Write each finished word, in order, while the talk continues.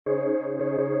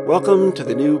Welcome to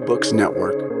the New Books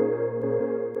Network.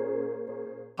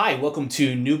 Hi, welcome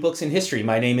to New Books in History.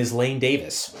 My name is Lane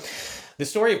Davis. The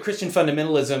story of Christian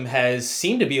fundamentalism has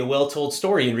seemed to be a well-told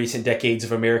story in recent decades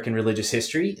of American religious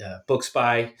history. Books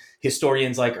by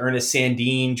historians like Ernest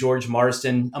Sandeen, George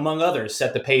Marsden, among others,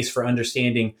 set the pace for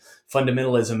understanding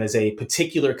fundamentalism as a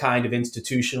particular kind of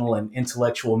institutional and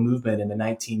intellectual movement in the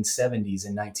 1970s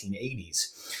and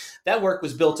 1980s. That work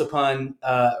was built upon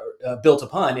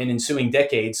in ensuing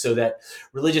decades, so that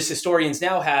religious historians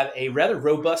now have a rather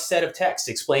robust set of texts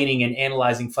explaining and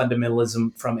analyzing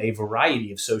fundamentalism from a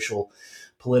variety of social,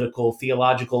 political,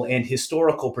 theological, and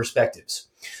historical perspectives.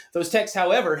 Those texts,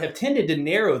 however, have tended to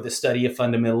narrow the study of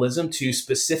fundamentalism to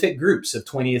specific groups of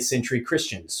 20th century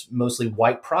Christians, mostly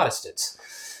white Protestants.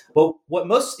 But what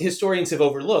most historians have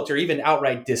overlooked or even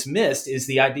outright dismissed is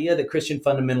the idea that Christian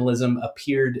fundamentalism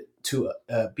appeared to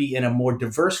be in a more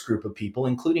diverse group of people,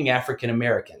 including African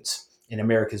Americans in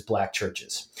America's Black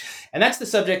churches. And that's the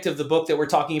subject of the book that we're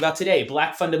talking about today,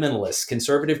 Black Fundamentalists,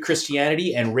 Conservative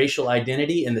Christianity and Racial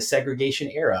Identity in the Segregation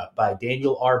Era by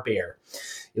Daniel R. Baer.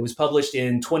 It was published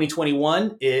in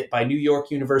 2021 by New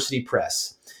York University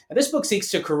Press. And this book seeks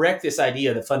to correct this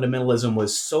idea that fundamentalism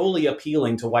was solely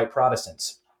appealing to white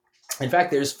Protestants. In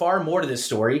fact, there's far more to this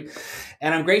story,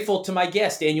 and I'm grateful to my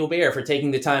guest, Daniel Baer, for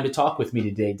taking the time to talk with me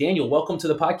today. Daniel, welcome to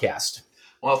the podcast.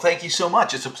 Well, thank you so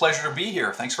much. It's a pleasure to be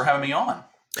here. Thanks for having me on.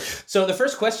 So the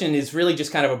first question is really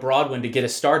just kind of a broad one to get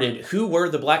us started. Who were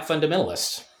the Black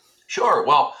fundamentalists? Sure.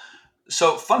 Well,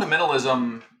 so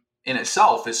fundamentalism in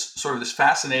itself is sort of this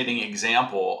fascinating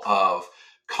example of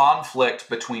conflict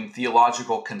between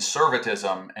theological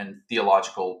conservatism and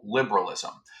theological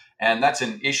liberalism. And that's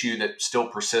an issue that still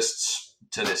persists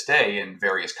to this day in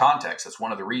various contexts. That's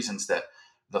one of the reasons that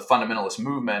the fundamentalist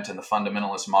movement and the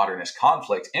fundamentalist modernist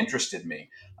conflict interested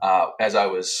me as I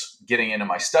was getting into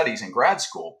my studies in grad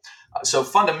school. So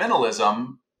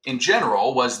fundamentalism in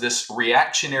general was this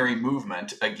reactionary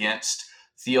movement against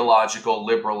theological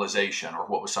liberalization, or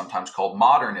what was sometimes called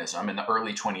modernism in the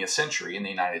early 20th century in the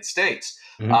United States.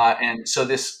 And so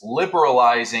this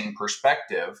liberalizing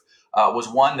perspective was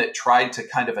one that tried to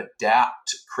kind of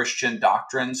adapt Christian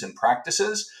doctrines and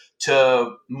practices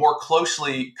to more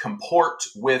closely comport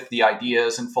with the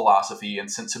ideas and philosophy and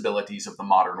sensibilities of the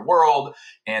modern world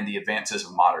and the advances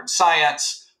of modern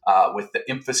science, with the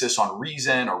emphasis on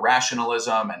reason or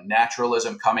rationalism and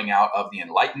naturalism coming out of the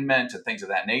Enlightenment and things of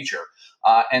that nature.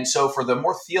 And so for the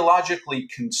more theologically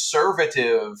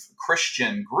conservative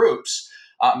Christian groups,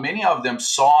 many of them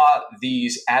saw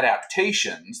these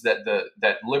adaptations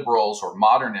that liberals or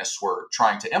modernists were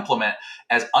trying to implement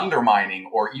as undermining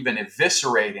or even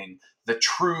eviscerating the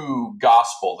true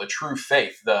gospel, the true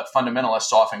faith. The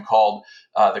fundamentalists often called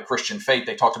the Christian faith,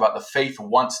 they talked about the faith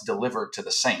once delivered to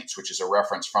the saints, which is a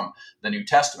reference from the New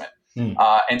Testament.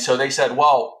 And so they said,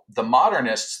 well, the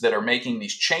modernists that are making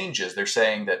these changes, they're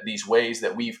saying that these ways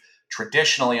that we've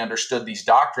traditionally understood these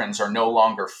doctrines are no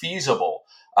longer feasible.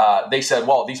 They said,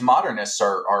 well, these modernists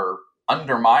are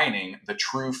undermining the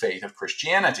true faith of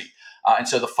Christianity. And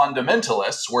so the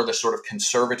fundamentalists were the sort of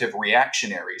conservative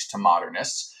reactionaries to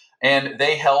modernists, and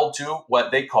they held to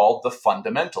what they called the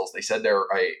fundamentals. They said there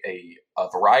are a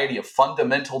variety of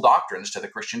fundamental doctrines to the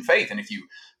Christian faith, and if you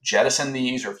jettison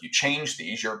these or if you change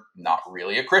these, you're not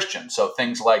really a Christian. So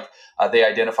things like, they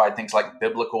identified things like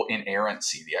biblical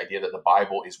inerrancy, the idea that the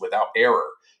Bible is without error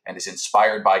and is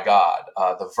inspired by God,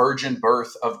 the virgin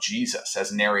birth of Jesus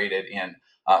as narrated in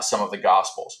some of the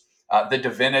Gospels, the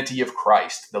divinity of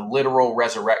Christ, the literal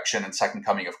resurrection and second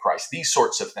coming of Christ, these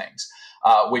sorts of things,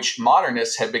 which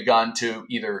modernists had begun to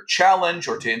either challenge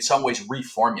or to in some ways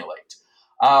reformulate.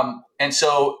 And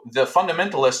so the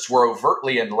fundamentalists were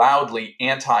overtly and loudly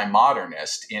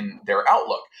anti-modernist in their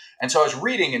outlook. And so I was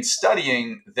reading and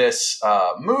studying this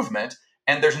movement,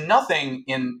 and there's nothing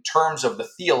in terms of the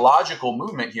theological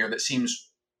movement here that seems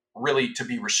really to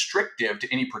be restrictive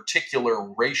to any particular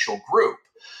racial group.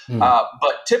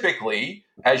 But typically,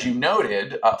 as you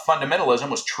noted, fundamentalism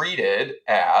was treated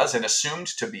as and assumed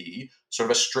to be sort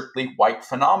of a strictly white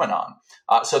phenomenon.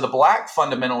 So the Black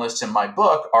fundamentalists in my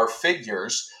book are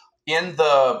figures in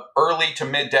the early to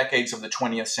mid decades of the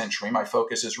 20th century. My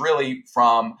focus is really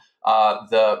from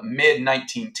the mid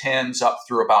 1910s up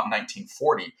through about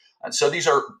 1940. And so these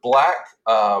are Black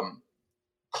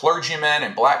clergymen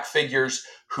and Black figures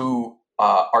who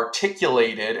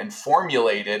articulated and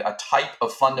formulated a type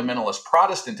of fundamentalist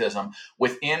Protestantism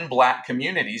within Black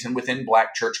communities and within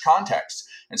Black church contexts.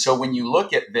 And so when you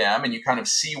look at them and you kind of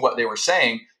see what they were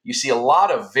saying, you see a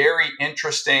lot of very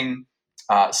interesting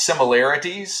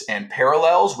similarities and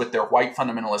parallels with their white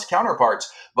fundamentalist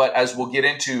counterparts. But as we'll get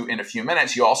into in a few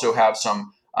minutes, you also have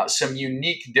some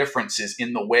unique differences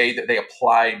in the way that they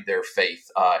applied their faith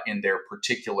in their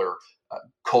particular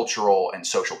cultural and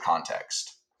social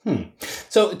context.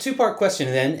 So a two-part question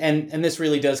then, and this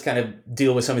really does kind of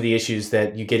deal with some of the issues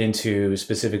that you get into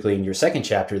specifically in your second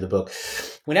chapter of the book.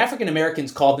 When African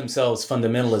Americans called themselves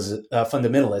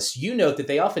fundamentalists, you note that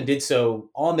they often did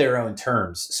so on their own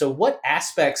terms. So what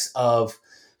aspects of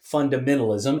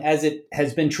fundamentalism, as it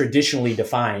has been traditionally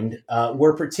defined,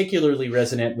 were particularly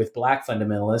resonant with Black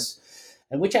fundamentalists,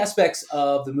 and which aspects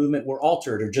of the movement were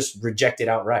altered or just rejected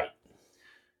outright?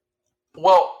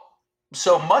 Well,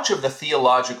 so much of the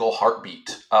theological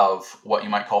heartbeat of what you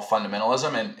might call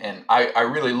fundamentalism, and I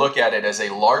really look at it as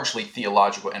a largely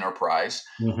theological enterprise,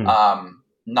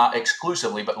 not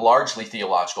exclusively, but largely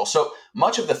theological. So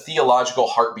much of the theological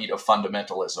heartbeat of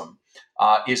fundamentalism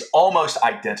is almost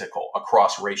identical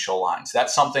across racial lines.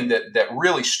 That's something that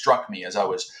really struck me as I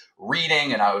was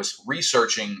reading and I was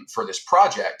researching for this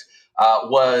project,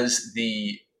 was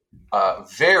the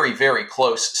very, very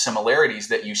close similarities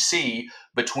that you see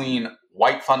between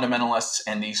white fundamentalists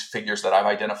and these figures that I've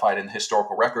identified in the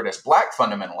historical record as Black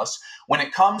fundamentalists when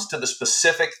it comes to the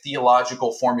specific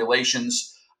theological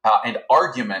formulations and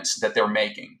arguments that they're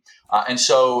making. And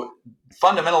so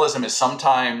fundamentalism is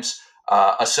sometimes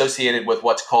associated with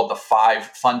what's called the five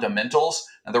fundamentals.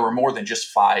 And there were more than just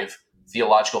five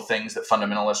theological things that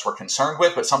fundamentalists were concerned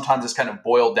with, but sometimes it's kind of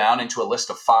boiled down into a list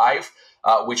of five,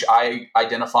 which I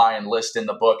identify and list in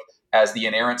the book as the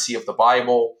inerrancy of the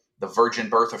Bible, the virgin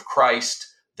birth of Christ,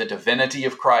 the divinity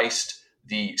of Christ,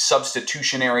 the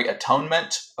substitutionary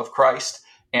atonement of Christ,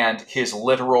 and his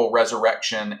literal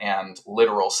resurrection and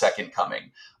literal second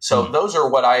coming. So those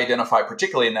are what I identify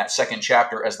particularly in that second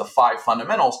chapter as the five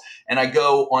fundamentals. And I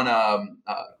go on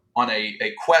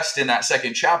a quest in that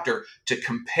second chapter to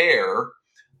compare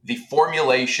the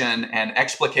formulation and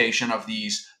explication of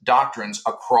these doctrines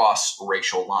across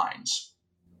racial lines.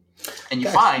 And you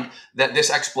find that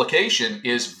this explication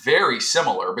is very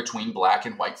similar between Black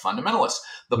and white fundamentalists.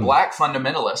 The Black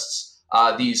fundamentalists,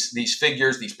 these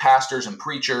figures, these pastors and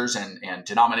preachers and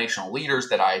denominational leaders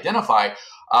that I identify,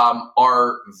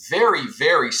 are very,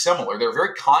 very similar. They're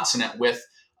very consonant with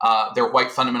their white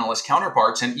fundamentalist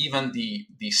counterparts, and even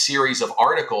the series of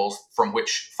articles from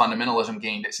which fundamentalism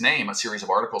gained its name, a series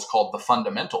of articles called The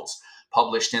Fundamentals,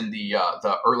 published in the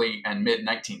early and mid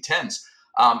 1910s.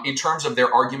 In terms of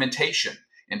their argumentation,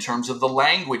 in terms of the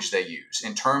language they use,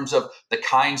 in terms of the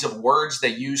kinds of words they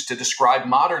use to describe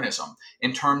modernism,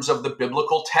 in terms of the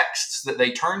biblical texts that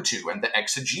they turn to and the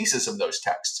exegesis of those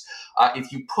texts.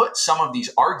 If you put some of these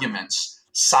arguments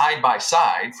side by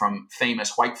side from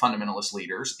famous white fundamentalist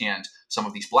leaders and some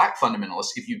of these Black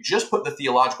fundamentalists, if you just put the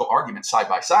theological arguments side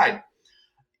by side,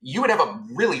 you would have a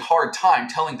really hard time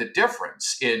telling the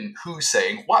difference in who's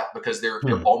saying what, because they're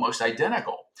almost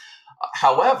identical.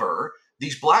 However,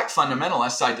 these Black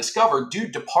fundamentalists, I discovered, do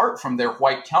depart from their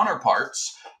white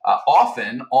counterparts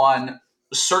often on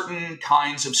certain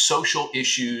kinds of social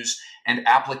issues and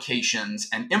applications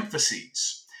and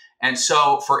emphases. And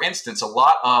so, for instance, a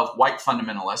lot of white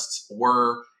fundamentalists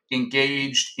were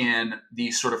engaged in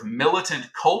these sort of militant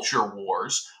culture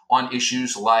wars on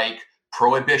issues like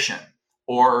prohibition,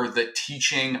 or the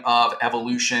teaching of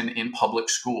evolution in public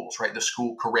schools, right? The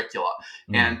school curricula.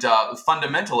 And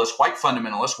fundamentalists, white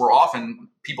fundamentalists, were often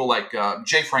people like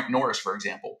J. Frank Norris, for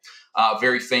example,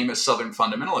 very famous Southern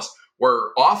fundamentalist,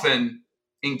 were often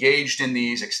engaged in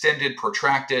these extended,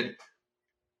 protracted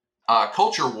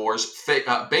culture wars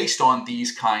based on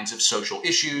these kinds of social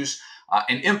issues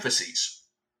and emphases.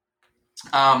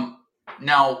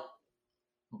 Now,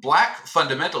 Black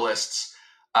fundamentalists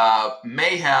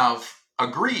may have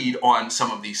agreed on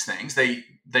some of these things. They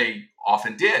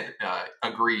often did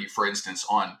agree, for instance,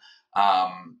 on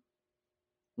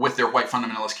with their white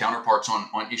fundamentalist counterparts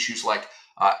on issues like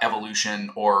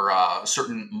evolution or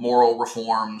certain moral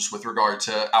reforms with regard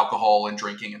to alcohol and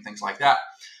drinking and things like that.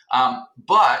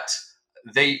 But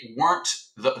they weren't;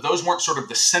 those weren't sort of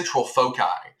the central foci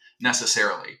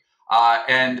necessarily.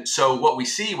 And so, what we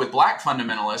see with Black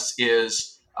fundamentalists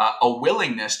is a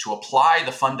willingness to apply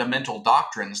the fundamental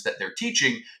doctrines that they're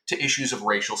teaching to issues of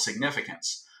racial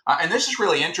significance. And this is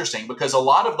really interesting because a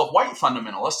lot of the white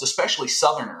fundamentalists, especially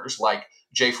Southerners like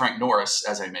J. Frank Norris,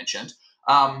 as I mentioned,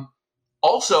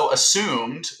 also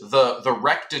assumed the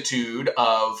rectitude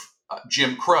of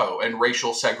Jim Crow and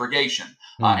racial segregation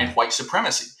and white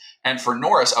supremacy. And for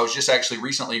Norris, I was just actually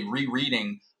recently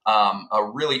rereading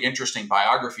a really interesting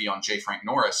biography on J. Frank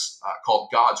Norris called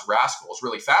God's Rascal. It's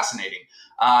really fascinating.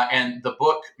 And the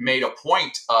book made a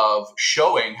point of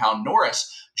showing how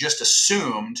Norris just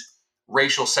assumed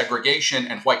racial segregation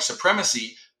and white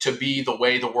supremacy to be the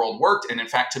way the world worked, and in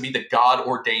fact, to be the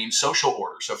God-ordained social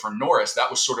order. So for Norris,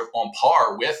 that was sort of on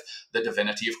par with the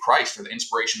divinity of Christ or the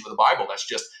inspiration of the Bible. That's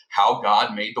just how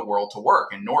God made the world to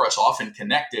work. And Norris often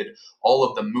connected all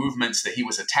of the movements that he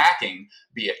was attacking,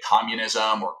 be it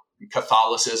communism or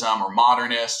Catholicism or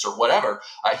modernists or whatever,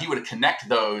 he would connect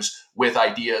those with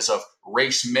ideas of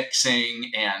race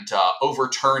mixing and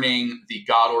overturning the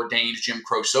God-ordained Jim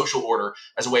Crow social order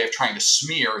as a way of trying to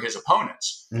smear his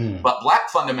opponents. But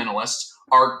Black fundamentalists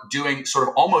are doing sort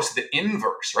of almost the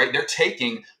inverse, right? They're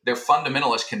taking their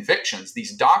fundamentalist convictions,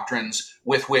 these doctrines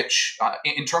with which,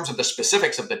 in terms of the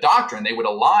specifics of the doctrine, they would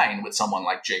align with someone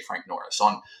like J. Frank Norris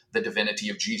on the divinity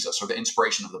of Jesus or the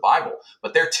inspiration of the Bible.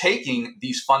 But they're taking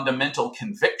these fundamental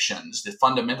convictions, the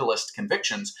fundamentalist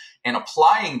convictions, and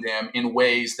applying them in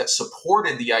ways that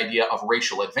supported the idea of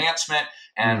racial advancement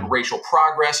and racial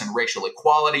progress and racial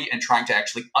equality, and trying to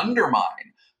actually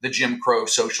undermine the Jim Crow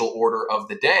social order of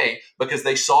the day, because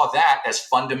they saw that as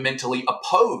fundamentally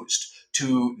opposed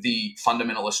to the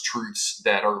fundamentalist truths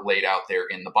that are laid out there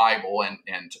in the Bible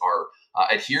and are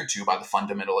adhered to by the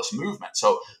fundamentalist movement.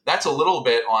 So that's a little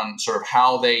bit on sort of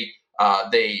how they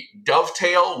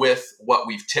dovetail with what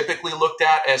we've typically looked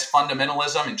at as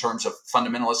fundamentalism in terms of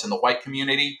fundamentalists in the white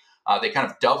community. They kind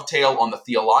of dovetail on the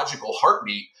theological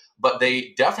heartbeat, but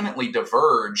they definitely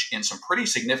diverge in some pretty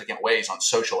significant ways on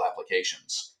social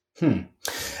applications.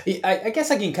 I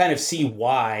guess I can kind of see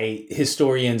why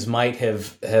historians might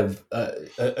have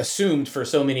assumed for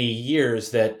so many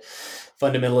years that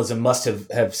fundamentalism must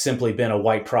have simply been a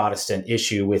white Protestant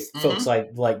issue with folks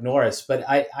like Norris. But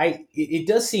it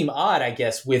does seem odd, I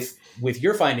guess, with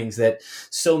your findings that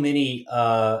so many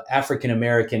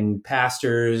African-American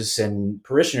pastors and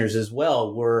parishioners as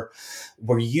well were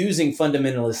using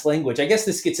fundamentalist language. I guess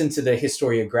this gets into the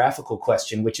historiographical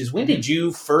question, which is, when did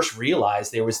you first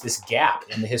realize there was this gap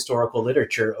in the historical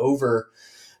literature over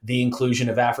the inclusion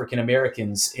of African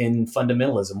Americans in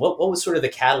fundamentalism? What was sort of the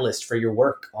catalyst for your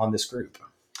work on this group?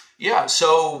 Yeah,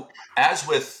 so as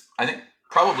with, I think,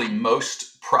 probably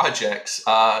most projects,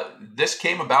 this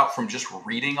came about from just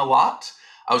reading a lot.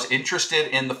 I was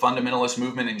interested in the fundamentalist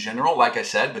movement in general, like I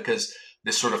said, because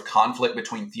this sort of conflict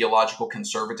between theological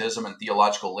conservatism and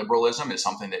theological liberalism is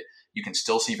something that you can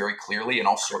still see very clearly in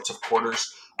all sorts of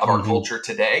quarters of our culture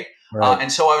today. Right.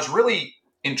 And so I was really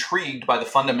intrigued by the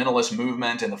fundamentalist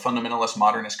movement and the fundamentalist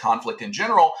modernist conflict in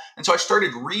general. And so I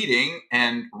started reading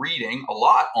a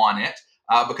lot on it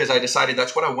because I decided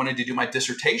that's what I wanted to do my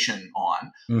dissertation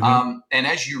on. And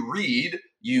as you read,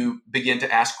 you begin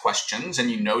to ask questions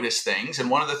and you notice things. And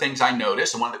one of the things I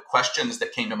noticed, and one of the questions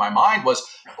that came to my mind was,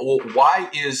 well, why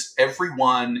is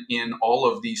everyone in all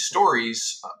of these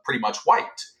stories pretty much white?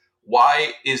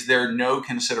 Why is there no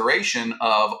consideration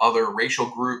of other racial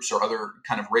groups or other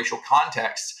kind of racial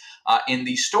contexts in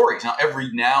these stories? Now,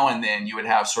 every now and then you would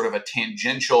have sort of a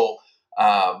tangential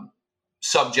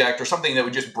subject or something that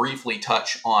would just briefly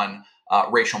touch on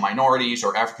racial minorities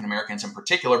or African Americans in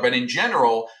particular. But in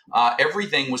general,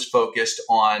 everything was focused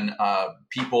on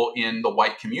people in the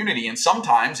white community. And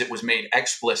sometimes it was made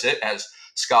explicit, as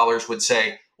scholars would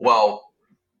say, well,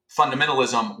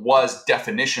 fundamentalism was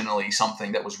definitionally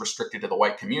something that was restricted to the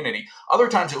white community. Other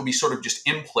times it would be sort of just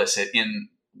implicit in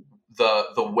the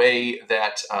way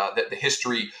that that the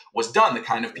history was done, the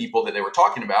kind of people that they were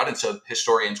talking about. And so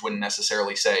historians wouldn't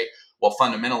necessarily say, well,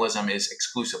 fundamentalism is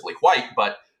exclusively white,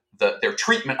 but their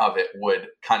treatment of it would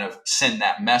kind of send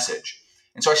that message.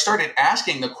 And so I started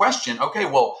asking the question, okay,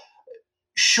 well,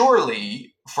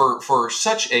 surely for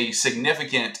such a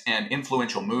significant and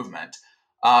influential movement,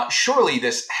 surely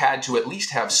this had to at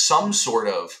least have some sort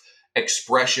of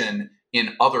expression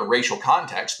in other racial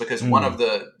contexts, because one of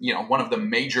the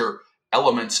major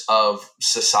elements of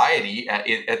society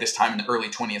at this time in the early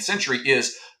 20th century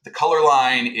is the color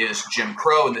line, is Jim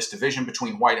Crow and this division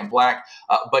between white and black.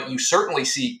 But you certainly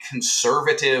see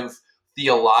conservative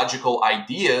theological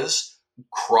ideas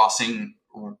crossing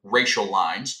racial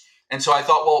lines. And so I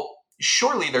thought, well,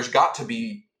 surely there's got to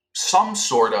be some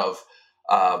sort of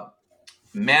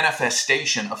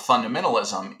manifestation of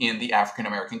fundamentalism in the African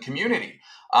American community.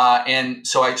 And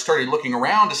so I started looking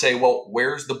around to say, well,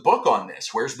 where's the book on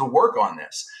this? Where's the work on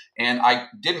this? And I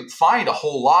didn't find a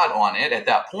whole lot on it at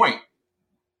that point.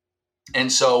 And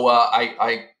so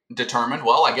I determined,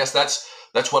 well, I guess that's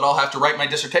what I'll have to write my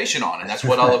dissertation on, and that's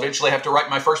what I'll eventually have to write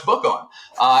my first book on.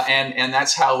 And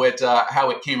that's how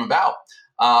it came about.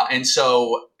 And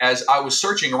so as I was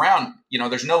searching around,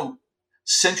 there's no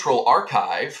central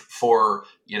archive for,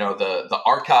 the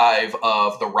archive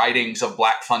of the writings of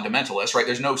Black fundamentalists, right?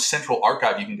 There's no central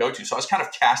archive you can go to. So I was kind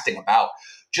of casting about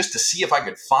just to see if I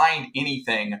could find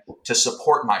anything to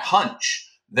support my hunch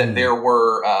that there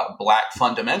were Black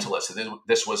fundamentalists.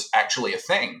 This was actually a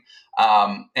thing.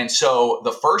 And so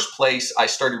the first place I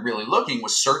started really looking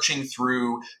was searching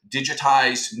through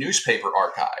digitized newspaper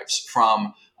archives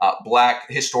from Black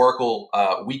historical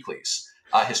weeklies,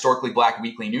 historically Black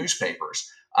weekly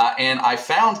newspapers. And I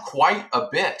found quite a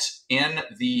bit in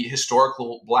the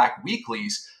historical Black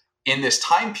weeklies in this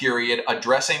time period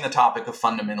addressing the topic of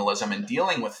fundamentalism and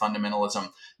dealing with fundamentalism,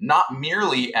 not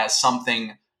merely as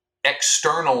something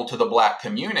external to the Black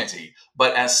community,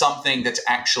 but as something that's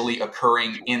actually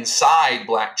occurring inside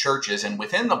Black churches and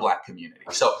within the Black community.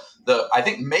 So I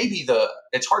think maybe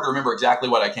it's hard to remember exactly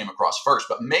what I came across first,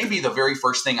 but maybe the very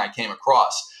first thing I came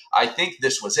across, I think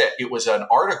this was it. It was an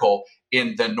article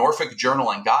in the Norfolk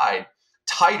Journal and Guide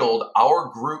titled, "Our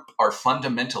Group Are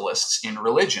Fundamentalists in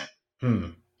Religion."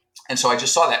 And so I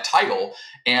just saw that title,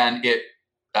 and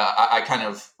I kind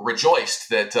of rejoiced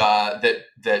that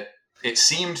it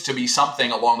seemed to be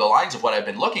something along the lines of what I've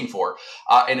been looking for,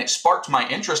 and it sparked my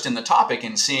interest in the topic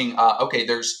and seeing, okay,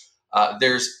 there's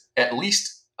at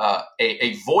least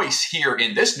a voice here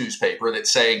in this newspaper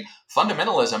that's saying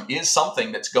fundamentalism is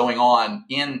something that's going on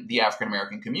in the African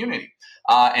American community.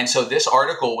 And so this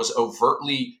article was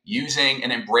overtly using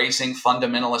and embracing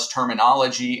fundamentalist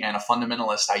terminology and a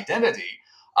fundamentalist identity,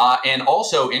 and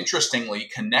also, interestingly,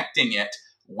 connecting it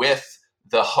with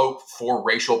the hope for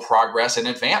racial progress and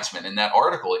advancement. In that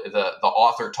article, the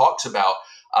author talks about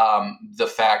the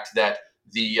fact that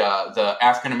the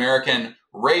African American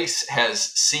race has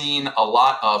seen a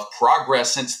lot of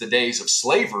progress since the days of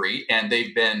slavery, and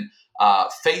they've been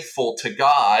faithful to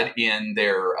God in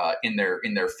their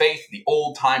faith, the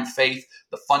old time faith,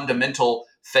 the fundamental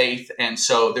faith, and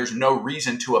so there's no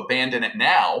reason to abandon it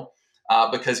now.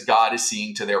 Because God is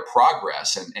seeing to their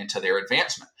progress and to their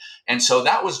advancement. And so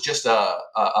that was just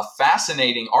a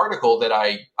fascinating article that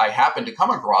I happened to come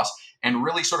across and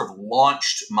really sort of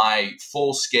launched my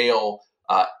full-scale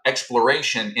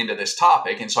exploration into this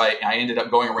topic. And so I ended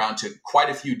up going around to quite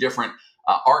a few different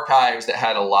archives that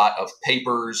had a lot of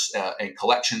papers and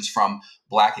collections from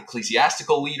Black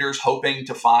ecclesiastical leaders, hoping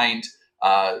to find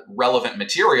relevant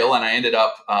material, and I ended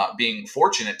up being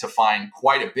fortunate to find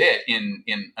quite a bit in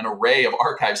an array of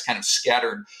archives kind of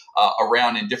scattered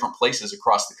around in different places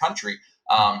across the country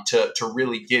to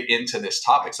really get into this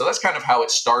topic. So that's kind of how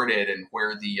it started and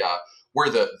where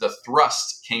the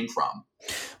thrust came from.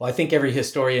 Well, I think every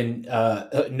historian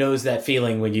knows that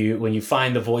feeling when you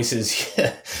find the voices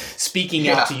speaking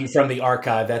out to you from the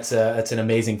archive. That's an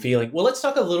amazing feeling. Well, let's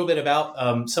talk a little bit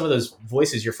about some of those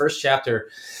voices. Your first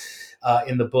chapter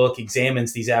in the book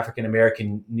examines these African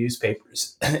American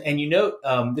newspapers. And you note,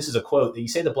 this is a quote, that you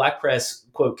say the Black press,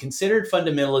 quote, considered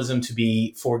fundamentalism to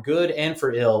be, for good and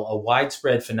for ill, a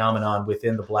widespread phenomenon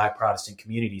within the Black Protestant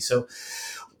community. So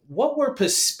what were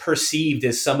perceived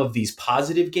as some of these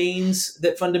positive gains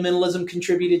that fundamentalism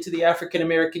contributed to the African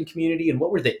American community, and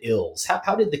what were the ills?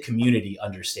 How did the community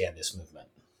understand this movement?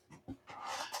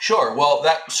 Sure. Well,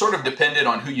 that sort of depended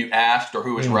on who you asked or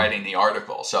who was writing the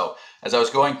article. So as I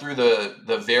was going through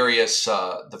the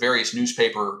various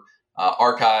newspaper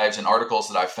archives and articles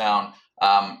that I found,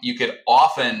 you could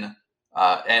often,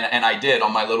 and I did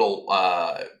on my little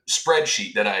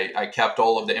spreadsheet that I kept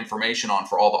all of the information on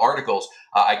for all the articles,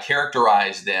 I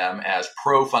characterized them as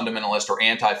pro-fundamentalist or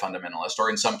anti-fundamentalist,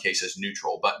 or in some cases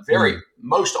neutral, but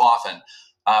most often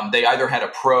they either had a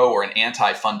pro or an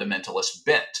anti-fundamentalist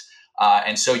bent.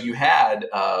 And so you had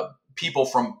people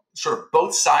from sort of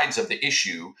both sides of the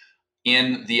issue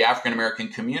in the African American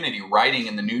community writing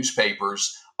in the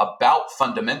newspapers about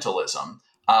fundamentalism.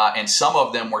 And some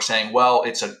of them were saying, well,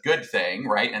 it's a good thing,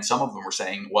 right? And some of them were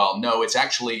saying, well, no, it's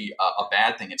actually a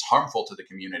bad thing. It's harmful to the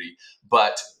community.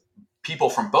 But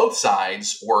people from both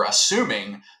sides were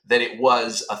assuming that it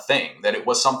was a thing, that it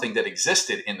was something that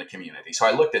existed in the community. So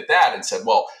I looked at that and said,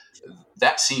 well,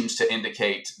 that seems to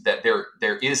indicate that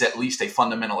there is at least a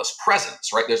fundamentalist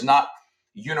presence, right? There's not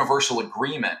universal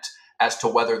agreement as to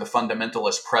whether the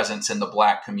fundamentalist presence in the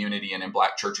Black community and in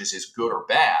Black churches is good or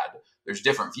bad. There's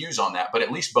different views on that, but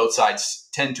at least both sides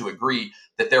tend to agree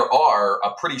that there are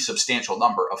a pretty substantial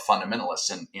number of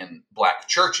fundamentalists in Black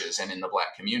churches and in the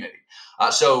Black community.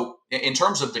 So in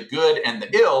terms of the good and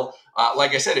the ill,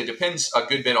 like I said, it depends a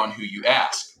good bit on who you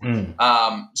ask.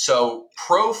 So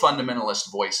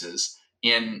pro-fundamentalist voices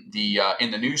in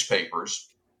the newspapers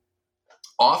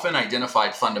often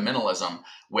identified fundamentalism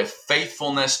with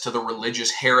faithfulness to the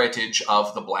religious heritage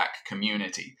of the Black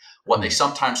community, what they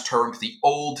sometimes termed the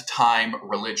old-time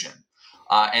religion.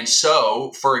 And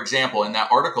so, for example, in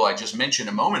that article I just mentioned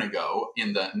a moment ago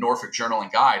in the Norfolk Journal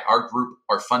and Guide, our group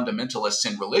are fundamentalists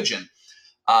in religion.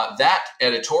 That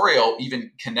editorial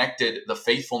even connected the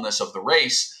faithfulness of the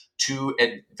race to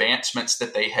advancements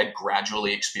that they had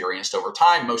gradually experienced over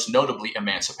time, most notably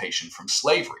emancipation from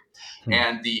slavery.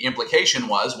 And the implication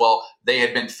was, well, they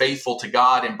had been faithful to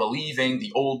God and believing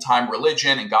the old-time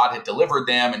religion, and God had delivered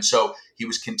them, and so he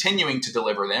was continuing to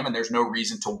deliver them, and there's no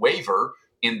reason to waver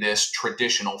in this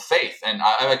traditional faith. And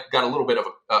I got a little bit of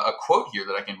a quote here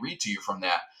that I can read to you from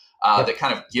that that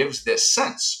kind of gives this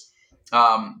sense. The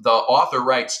author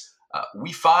writes,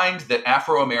 we find that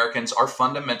Afro-Americans are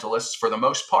fundamentalists for the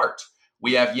most part.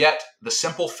 We have yet the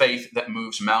simple faith that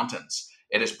moves mountains.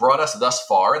 It has brought us thus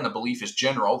far, and the belief is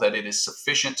general that it is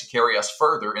sufficient to carry us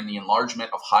further in the enlargement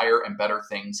of higher and better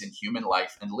things in human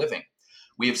life and living.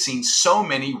 We have seen so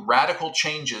many radical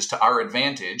changes to our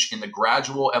advantage in the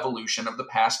gradual evolution of the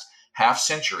past half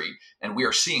century, and we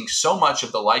are seeing so much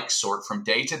of the like sort from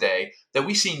day to day that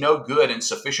we see no good and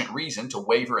sufficient reason to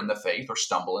waver in the faith or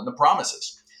stumble in the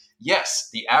promises. Yes,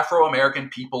 the Afro-American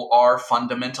people are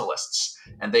fundamentalists,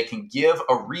 and they can give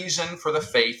a reason for the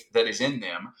faith that is in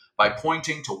them by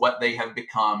pointing to what they have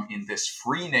become in this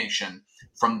free nation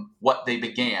from what they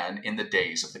began in the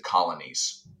days of the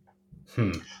colonies.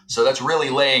 So that's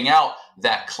really laying out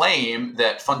that claim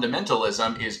that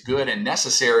fundamentalism is good and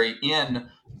necessary in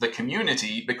the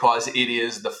community because it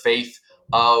is the faith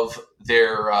of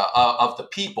the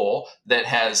people that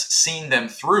has seen them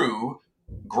through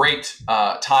great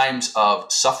times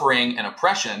of suffering and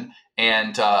oppression,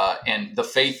 and the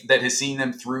faith that has seen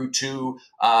them through to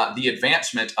the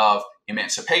advancement of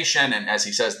emancipation, and as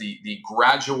he says, the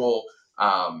gradual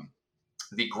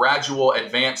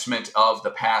advancement of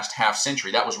the past half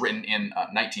century. That was written in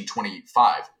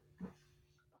 1925.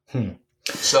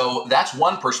 So that's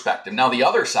one perspective. Now, the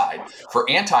other side, for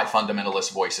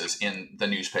anti-fundamentalist voices in the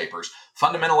newspapers,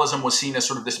 fundamentalism was seen as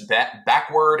sort of this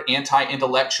backward,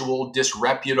 anti-intellectual,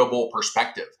 disreputable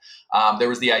perspective. There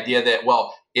was the idea that,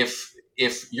 well, if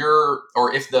we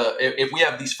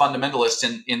have these fundamentalists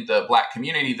in the Black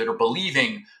community that are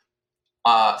believing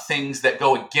things that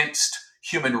go against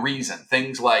human reason,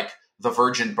 things like the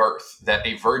virgin birth, that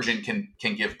a virgin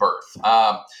can give birth,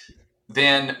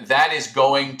 then that is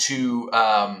going to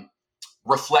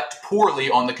reflect poorly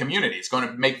on the community. It's going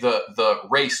to make the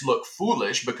race look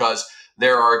foolish because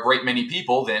there are a great many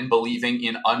people then believing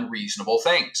in unreasonable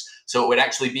things. So it would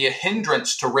actually be a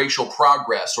hindrance to racial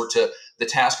progress or to the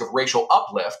task of racial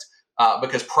uplift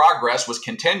because progress was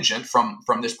contingent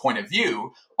from this point of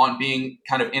view on being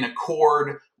kind of in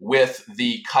accord with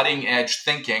the cutting edge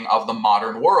thinking of the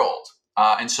modern world.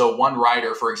 And so one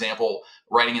writer, for example,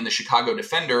 writing in the Chicago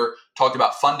Defender, talked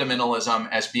about fundamentalism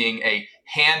as being a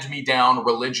hand-me-down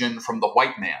religion from the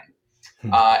white man.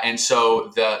 And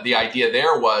so the idea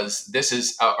there was this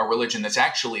is a religion that's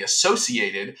actually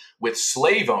associated with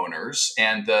slave owners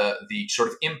and the sort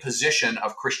of imposition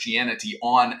of Christianity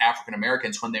on African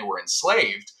Americans when they were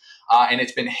enslaved. And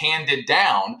it's been handed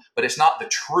down, but it's not the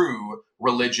true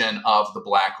religion of the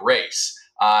Black race.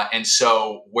 And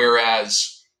so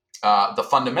whereas the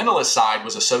fundamentalist side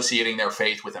was associating their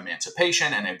faith with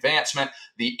emancipation and advancement,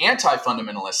 the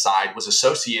anti-fundamentalist side was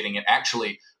associating it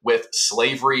actually with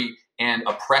slavery and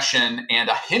oppression and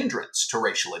a hindrance to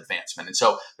racial advancement. And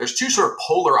so there's two sort of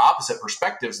polar opposite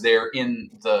perspectives there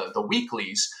in the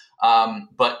weeklies,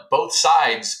 but both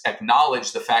sides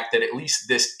acknowledge the fact that at least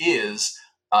this is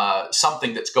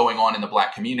something that's going on in the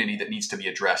Black community that needs to be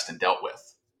addressed and dealt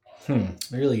with.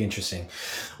 Really interesting.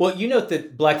 Well, you note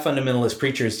that Black fundamentalist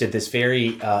preachers did this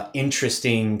very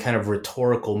interesting kind of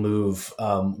rhetorical move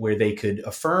where they could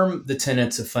affirm the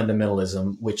tenets of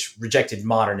fundamentalism, which rejected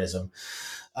modernism,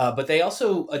 but they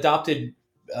also adopted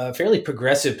fairly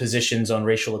progressive positions on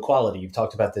racial equality. You've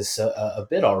talked about this a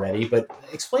bit already, but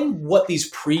explain what these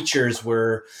preachers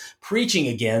were preaching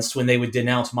against when they would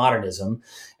denounce modernism,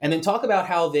 and then talk about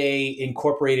how they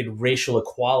incorporated racial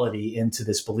equality into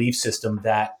this belief system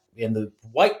that in the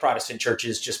white Protestant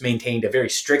churches just maintained a very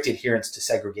strict adherence to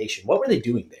segregation. What were they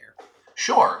doing there?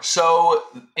 Sure. So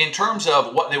in terms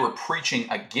of what they were preaching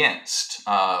against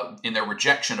in their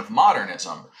rejection of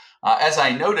modernism, as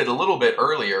I noted a little bit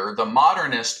earlier, the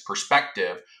modernist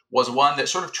perspective was one that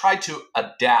sort of tried to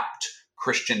adapt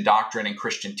Christian doctrine and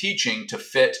Christian teaching to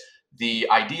fit the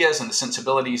ideas and the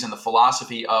sensibilities and the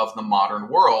philosophy of the modern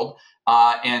world.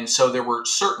 And so there were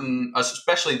certain,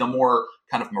 especially the more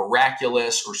kind of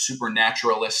miraculous or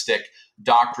supernaturalistic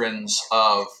doctrines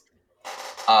of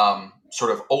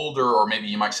sort of older, or maybe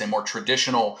you might say more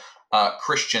traditional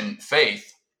Christian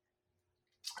faith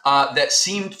that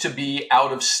seemed to be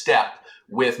out of step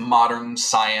with modern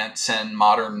science and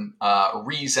modern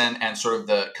reason and sort of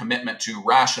the commitment to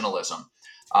rationalism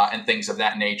and things of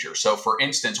that nature. So, for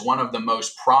instance, one of the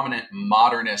most prominent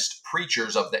modernist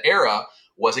preachers of the era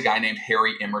was a guy named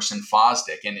Harry Emerson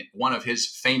Fosdick. And one of his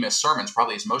famous sermons,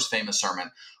 probably his most famous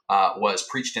sermon, was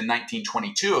preached in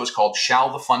 1922. It was called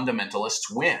 "Shall the Fundamentalists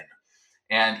Win?"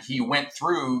 And he went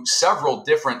through several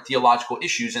different theological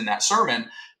issues in that sermon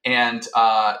and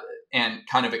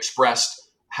kind of expressed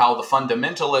how the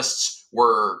fundamentalists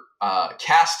were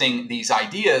casting these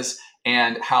ideas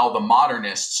and how the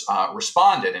modernists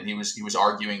responded. And he was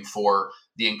arguing for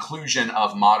the inclusion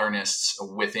of modernists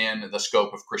within the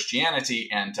scope of Christianity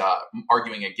and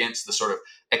arguing against the sort of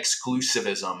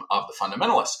exclusivism of the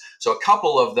fundamentalists. So a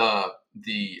couple of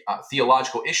the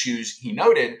theological issues he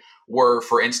noted were,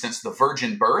 for instance, the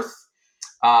virgin birth,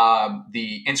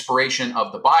 the inspiration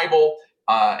of the Bible,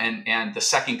 and the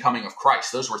second coming of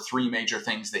Christ. Those were three major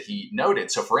things that he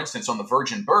noted. So, for instance, on the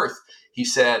virgin birth, he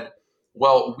said,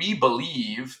 well, we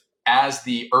believe, as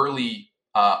the early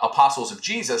apostles of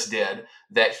Jesus did,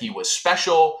 that he was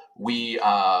special. We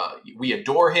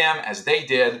adore him as they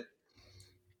did.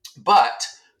 But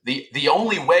the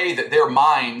only way that their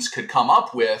minds could come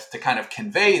up with to kind of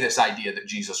convey this idea that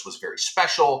Jesus was very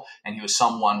special and he was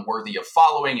someone worthy of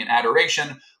following and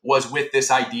adoration was with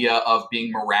this idea of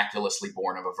being miraculously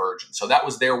born of a virgin. So that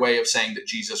was their way of saying that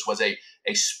Jesus was a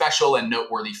special and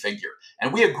noteworthy figure.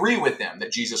 And we agree with them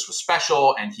that Jesus was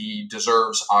special and he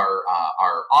deserves our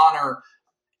honor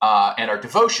and our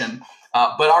devotion.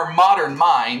 But our modern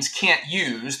minds can't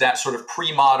use that sort of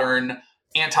pre-modern,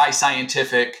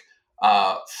 anti-scientific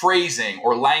phrasing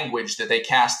or language that they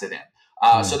cast it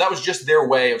in. So that was just their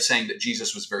way of saying that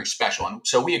Jesus was very special. And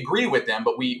so we agree with them,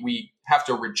 but we have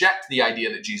to reject the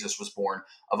idea that Jesus was born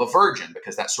of a virgin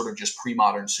because that's sort of just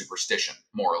pre-modern superstition,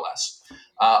 more or less.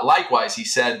 Likewise, he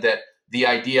said that the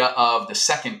idea of the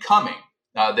second coming,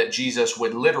 that Jesus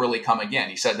would literally come again.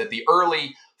 He said that the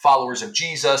early followers of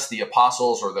Jesus, the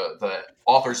apostles or the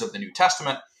authors of the New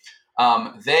Testament,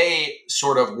 they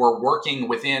sort of were working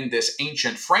within this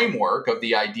ancient framework of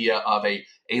the idea of a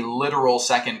literal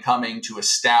second coming to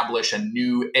establish a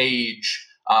new age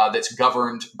that's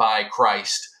governed by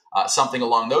Christ, something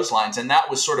along those lines. And that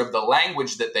was sort of the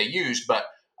language that they used. But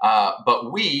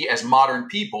we, as modern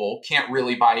people, can't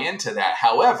really buy into that.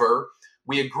 However,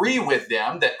 we agree with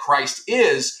them that Christ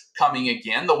is coming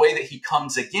again. The way that he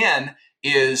comes again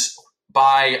is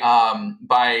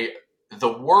by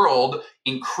the world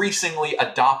increasingly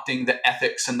adopting the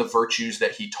ethics and the virtues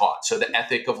that he taught. So the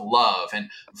ethic of love and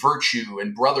virtue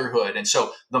and brotherhood. And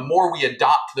so the more we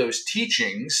adopt those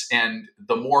teachings and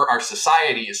the more our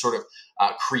society is sort of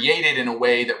created in a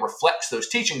way that reflects those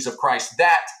teachings of Christ,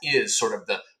 that is sort of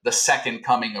the second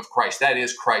coming of Christ. That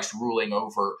is Christ ruling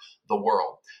over the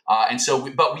world.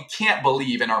 But we can't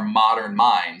believe in our modern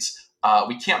minds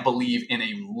we can't believe in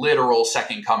a literal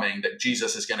second coming that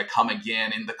Jesus is going to come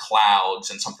again in the clouds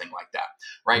and something like that,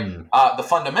 right? The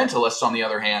fundamentalists, on the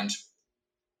other hand,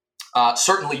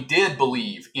 certainly did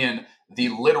believe in the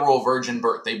literal virgin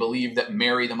birth. They believed that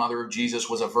Mary, the mother of Jesus,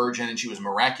 was a virgin and she was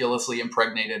miraculously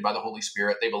impregnated by the Holy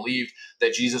Spirit. They believed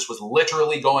that Jesus was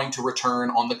literally going to return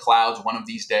on the clouds one of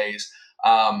these days.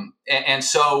 And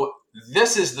so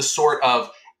this is the sort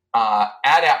of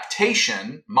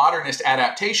modernist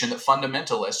adaptation that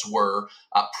fundamentalists were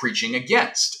preaching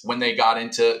against when they got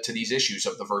into these issues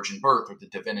of the virgin birth or the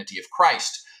divinity of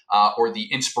Christ or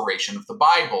the inspiration of the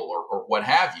Bible or what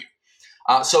have you.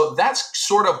 So that's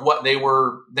sort of what they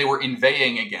were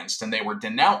inveighing against and they were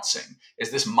denouncing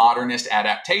is this modernist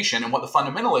adaptation and what the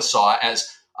fundamentalists saw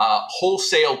as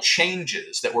wholesale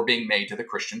changes that were being made to the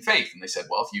Christian faith. And they said,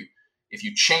 well, if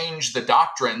you change the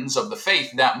doctrines of the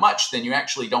faith that much, then you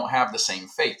actually don't have the same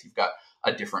faith. You've got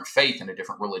a different faith and a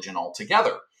different religion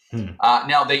altogether.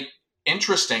 Now, they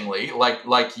interestingly,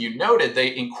 like you noted,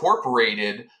 they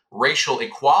incorporated racial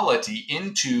equality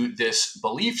into this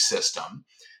belief system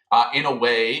in a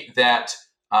way that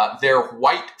their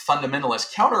white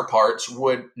fundamentalist counterparts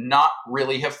would not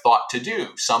really have thought to do.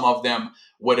 Some of them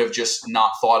would have just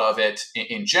not thought of it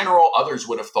in general. Others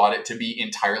would have thought it to be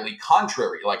entirely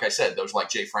contrary. Like I said, those like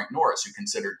J. Frank Norris, who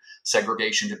considered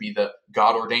segregation to be the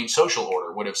God-ordained social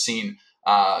order, would have seen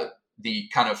the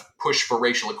kind of push for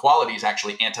racial equality is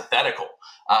actually antithetical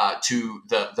to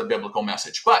the biblical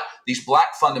message. But these black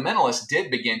fundamentalists did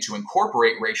begin to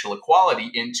incorporate racial equality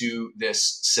into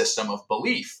this system of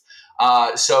belief.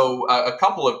 So a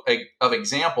couple of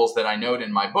examples that I note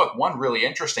in my book, one really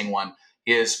interesting one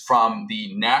is from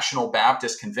the National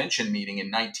Baptist Convention meeting in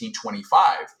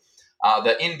 1925.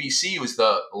 The NBC was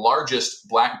the largest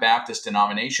Black Baptist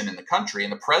denomination in the country,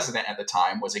 and the president at the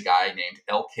time was a guy named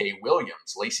L.K.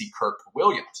 Williams, Lacey Kirk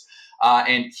Williams.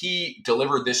 And he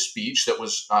delivered this speech that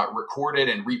was recorded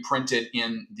and reprinted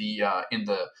in the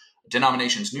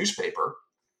denomination's newspaper.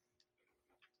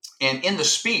 And in the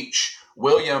speech,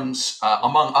 Williams,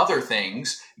 among other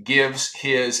things, gives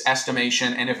his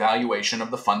estimation and evaluation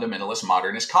of the fundamentalist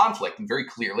modernist conflict, and very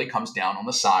clearly comes down on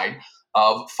the side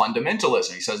of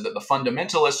fundamentalism. He says that the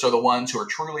fundamentalists are the ones who are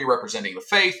truly representing the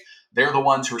faith. They're the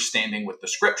ones who are standing with the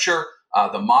scripture.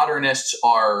 The modernists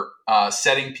are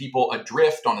setting people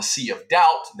adrift on a sea of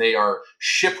doubt. They are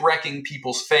shipwrecking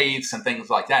people's faiths and things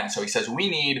like that. And so he says we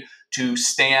need to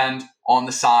stand on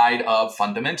the side of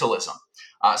fundamentalism.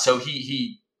 So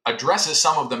he addresses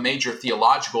some of the major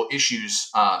theological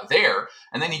issues there.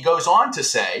 And then he goes on to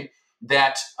say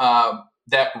that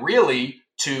that really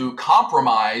to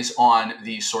compromise on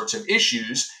these sorts of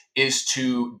issues is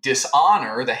to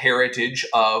dishonor the heritage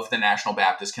of the National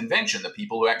Baptist Convention, the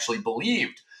people who actually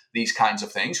believed these kinds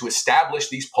of things, who established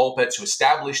these pulpits, who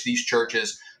established these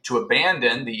churches. To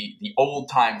abandon the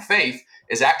old-time faith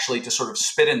is actually to sort of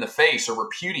spit in the face or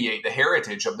repudiate the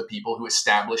heritage of the people who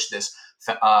established this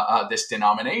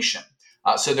denomination.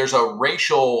 So there's a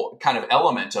racial kind of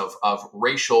element of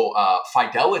racial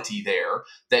fidelity there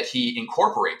that he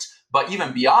incorporates. But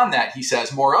even beyond that, he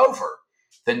says, moreover,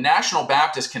 the National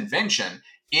Baptist Convention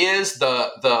is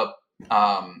the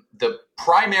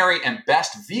primary and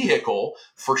best vehicle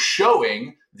for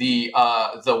showing the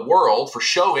world, for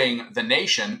showing the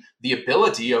nation, the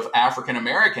ability of African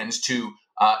Americans to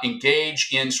engage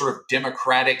in sort of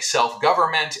democratic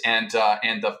self-government and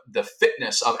the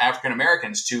fitness of African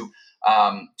Americans to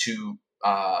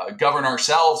govern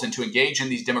ourselves and to engage in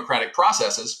these democratic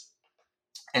processes.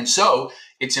 And so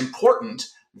it's important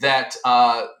that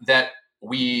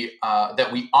we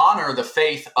honor the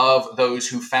faith of those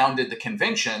who founded the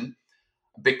convention,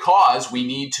 because we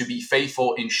need to be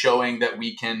faithful in showing that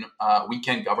we can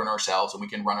govern ourselves and we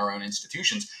can run our own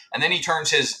institutions. And then he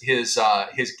turns his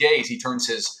gaze, he turns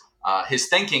his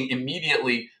thinking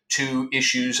immediately to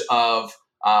issues of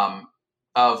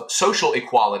social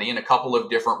equality in a couple of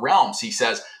different realms. He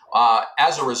says,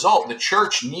 as a result, the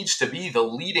church needs to be the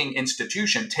leading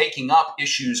institution taking up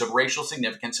issues of racial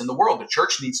significance in the world. The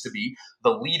church needs to be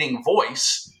the leading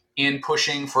voice in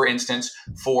pushing, for instance,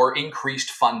 for increased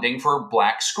funding for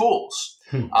Black schools,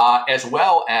 as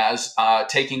well as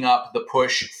taking up the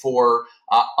push for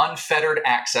unfettered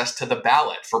access to the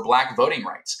ballot for Black voting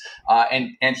rights.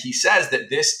 And he says that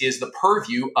this is the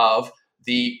purview of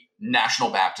the National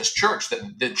Baptist Church,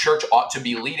 that the church ought to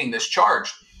be leading this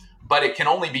charge. But it can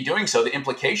only be doing so, the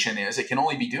implication is it can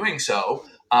only be doing so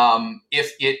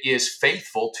if it is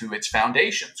faithful to its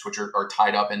foundations, which are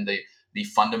tied up in the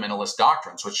fundamentalist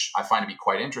doctrines, which I find to be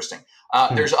quite interesting.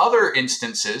 There's other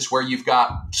instances where you've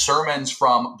got sermons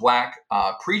from Black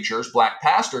preachers, Black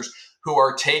pastors, who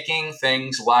are taking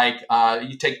things like,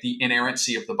 you take the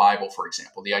inerrancy of the Bible, for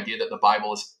example, the idea that the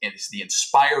Bible is the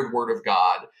inspired word of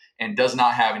God and does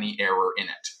not have any error in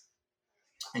it.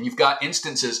 And you've got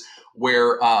instances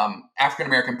where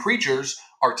African-American preachers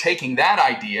are taking that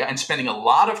idea and spending a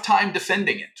lot of time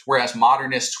defending it, whereas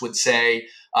modernists would say,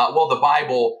 well, the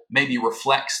Bible maybe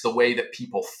reflects the way that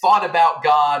people thought about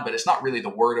God, but it's not really the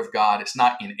word of God. It's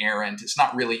not inerrant. It's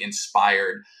not really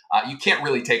inspired. You can't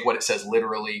really take what it says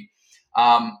literally.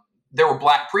 There were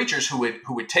Black preachers who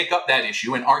would take up that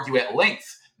issue and argue at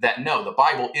length that no, the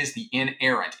Bible is the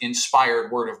inerrant,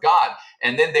 inspired word of God.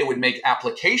 And then they would make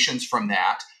applications from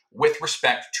that with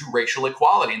respect to racial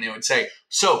equality. And they would say,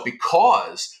 so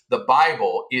because the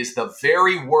Bible is the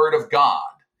very word of God,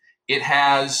 it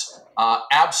has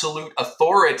absolute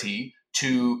authority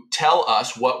to tell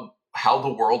us how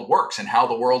the world works and how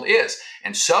the world is.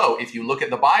 And so if you look at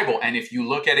the Bible and if you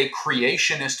look at a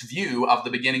creationist view of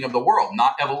the beginning of the world,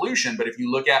 not evolution, but if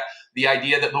you look at the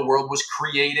idea that the world was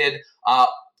created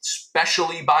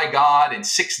specially by God in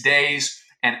 6 days,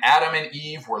 and Adam and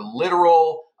Eve were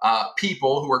literal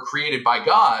people who were created by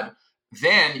God,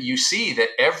 then you see that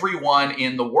everyone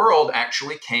in the world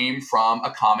actually came from a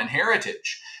common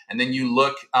heritage. And then you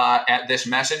look at this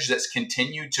message that's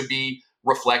continued to be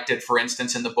reflected, for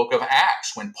instance, in the book of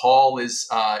Acts, when Paul is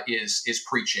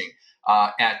preaching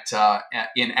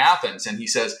in Athens, and he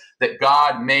says that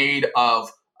God made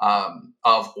of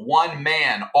one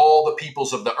man all the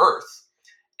peoples of the earth.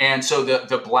 And so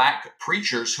the Black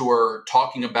preachers who are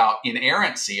talking about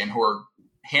inerrancy and who are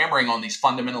hammering on these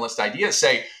fundamentalist ideas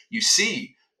say, you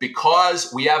see,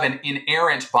 because we have an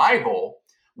inerrant Bible,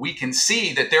 we can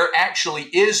see that there actually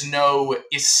is no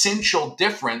essential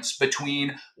difference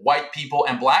between white people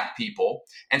and black people.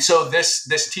 And so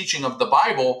this teaching of the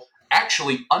Bible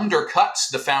actually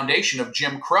undercuts the foundation of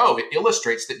Jim Crow. It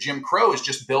illustrates that Jim Crow is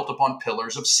just built upon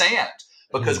pillars of sand,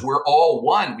 because we're all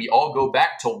one. We all go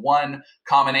back to one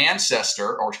common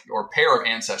ancestor or pair of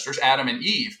ancestors, Adam and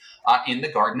Eve, in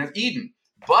the Garden of Eden.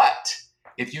 But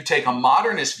if you take a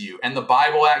modernist view and the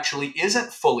Bible actually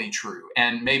isn't fully true,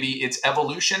 and maybe it's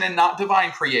evolution and not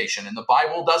divine creation, and the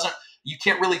Bible you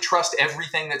can't really trust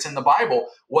everything that's in the Bible,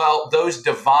 well, those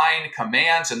divine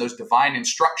commands and those divine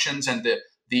instructions and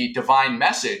the divine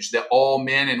message that all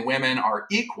men and women are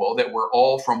equal, that we're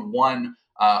all from one,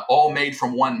 all made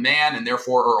from one man, and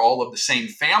therefore are all of the same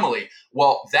family,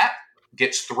 well, that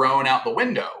gets thrown out the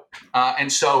window. And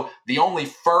so the only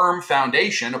firm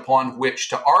foundation upon which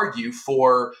to argue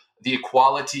for the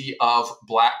equality of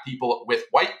black people with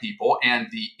white people and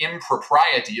the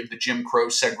impropriety of the Jim Crow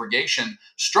segregation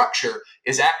structure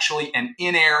is actually an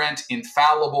inerrant,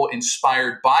 infallible,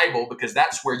 inspired Bible, because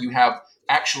that's where you have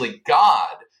actually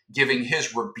God giving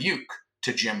his rebuke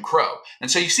to Jim Crow.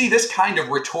 And so you see this kind of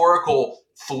rhetorical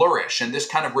flourish and this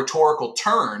kind of rhetorical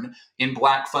turn in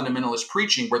black fundamentalist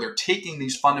preaching, where they're taking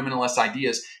these fundamentalist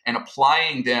ideas and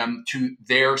applying them to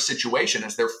their situation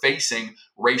as they're facing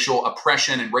racial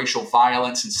oppression and racial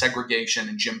violence and segregation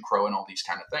and Jim Crow and all these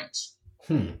kind of things.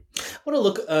 I want to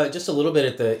look just a little bit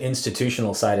at the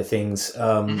institutional side of things.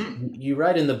 You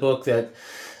write in the book that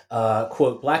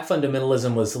quote, black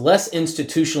fundamentalism was less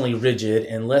institutionally rigid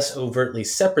and less overtly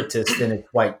separatist than its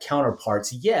white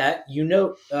counterparts. Yet, you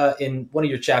note in one of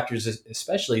your chapters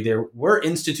especially, there were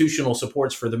institutional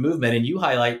supports for the movement, and you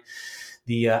highlight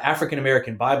the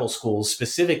African-American Bible schools,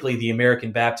 specifically the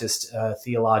American Baptist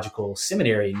Theological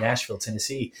Seminary in Nashville,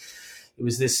 Tennessee. It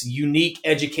was this unique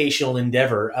educational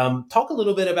endeavor. Talk a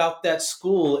little bit about that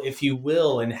school, if you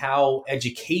will, and how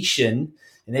education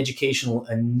and educational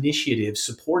initiatives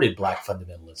supported black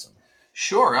fundamentalism.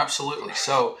 Sure, absolutely.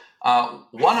 So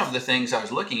one of the things I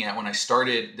was looking at when I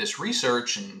started this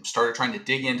research and started trying to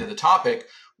dig into the topic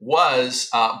was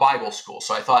Bible school.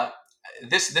 So I thought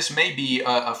this may be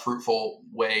a fruitful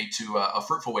way to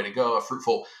go, a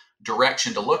fruitful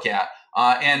direction to look at.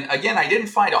 And again, I didn't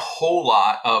find a whole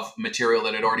lot of material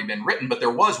that had already been written, but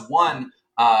there was one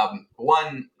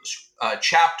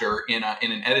chapter in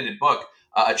an edited book.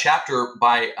 A chapter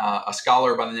by a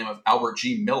scholar by the name of Albert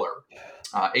G. Miller,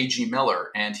 A.G. Miller,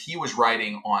 and he was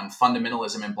writing on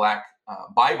fundamentalism in black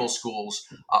Bible schools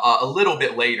a little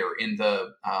bit later in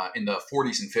the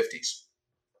 40s and 50s.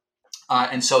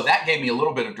 And so that gave me a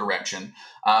little bit of direction.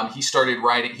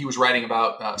 He was writing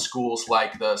about schools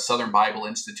like the Southern Bible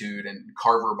Institute and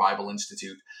Carver Bible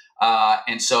Institute.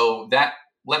 And so that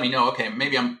let me know, okay,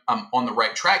 maybe I'm on the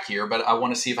right track here, but I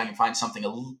want to see if I can find something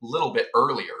a little bit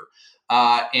earlier.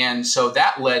 And so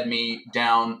that led me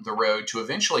down the road to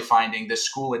eventually finding this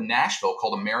school in Nashville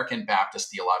called American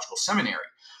Baptist Theological Seminary.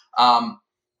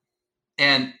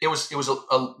 And it was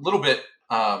a little bit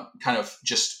kind of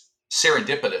just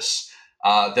serendipitous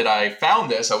that I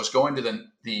found this. I was going to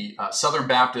the Southern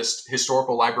Baptist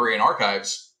Historical Library and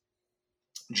Archives.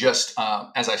 Just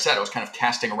as I said, I was kind of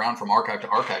casting around from archive to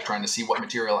archive, trying to see what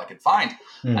material I could find.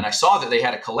 And I saw that they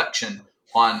had a collection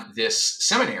on this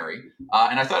seminary,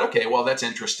 and I thought, okay, well, that's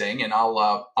interesting, and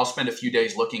I'll spend a few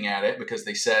days looking at it, because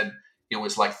they said it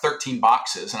was like 13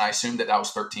 boxes, and I assumed that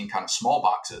was 13 kind of small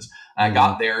boxes. And I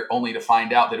got there only to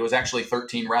find out that it was actually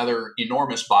 13 rather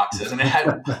enormous boxes, and it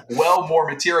had well more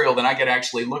material than I could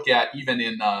actually look at even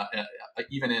in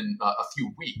a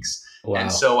few weeks. Wow. And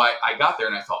so I got there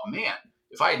and I thought, man,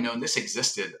 if I had known this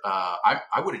existed,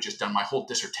 I would have just done my whole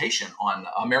dissertation on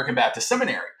American Baptist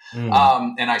Seminary.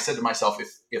 And I said to myself,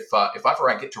 if ever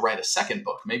I get to write a second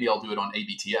book, maybe I'll do it on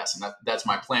ABTS. And that's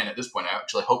my plan at this point. I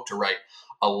actually hope to write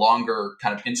a longer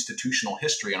kind of institutional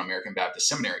history on American Baptist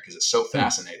Seminary, because it's so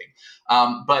fascinating.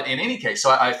 But in any case,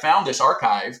 so I found this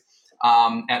archive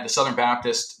at the Southern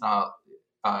Baptist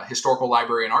Historical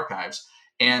Library and Archives.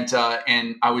 And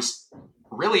I was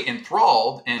really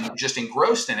enthralled and just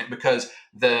engrossed in it, because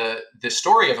the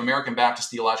story of American Baptist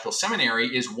Theological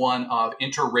Seminary is one of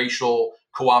interracial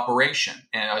cooperation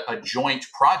and a joint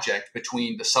project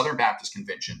between the Southern Baptist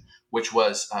Convention, which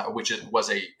was a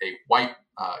white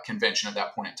convention at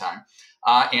that point in time,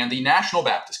 and the National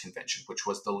Baptist Convention, which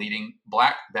was the leading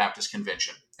black Baptist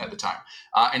convention at the time.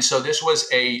 And so this was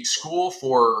a school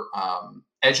for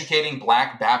educating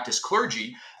black Baptist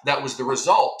clergy that was the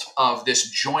result of this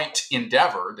joint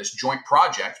endeavor, this joint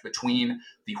project between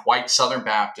the white Southern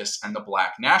Baptists and the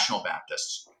black National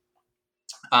Baptists.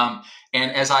 And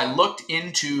as I looked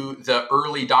into the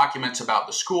early documents about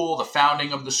the school, the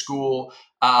founding of the school,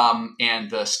 and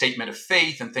the statement of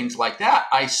faith and things like that,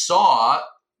 I saw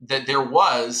that there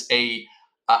was a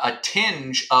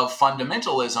tinge of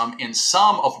fundamentalism in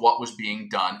some of what was being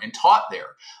done and taught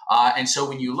there. And so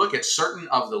when you look at certain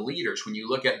of the leaders, when you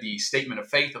look at the statement of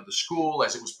faith of the school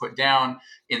as it was put down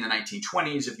in the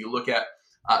 1920s, if you look at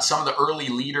some of the early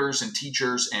leaders and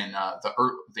teachers and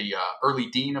the early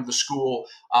dean of the school,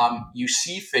 you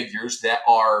see figures that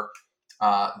are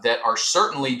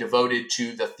certainly devoted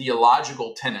to the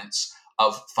theological tenets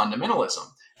of fundamentalism,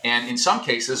 and in some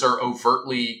cases are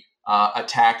overtly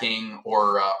attacking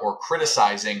or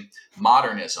criticizing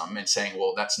modernism and saying,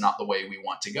 "Well, that's not the way we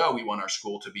want to go. We want our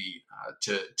school to be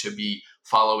to be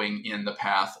following in the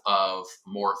path of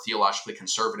more theologically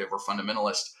conservative or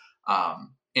fundamentalist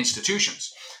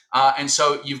institutions." And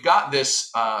so you've got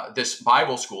this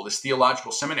Bible school, this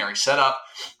theological seminary set up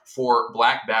for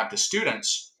Black Baptist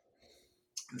students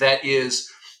that is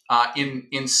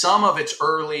in some of its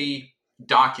early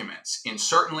documents, in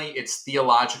certainly its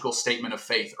theological statement of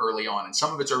faith early on, and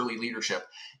some of its early leadership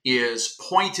is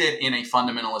pointed in a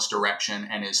fundamentalist direction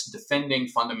and is defending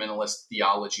fundamentalist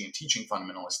theology and teaching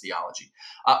fundamentalist theology.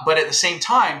 But at the same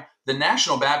time, the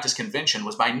National Baptist Convention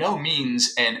was by no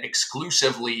means an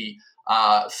exclusively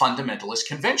fundamentalist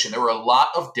convention. There were a lot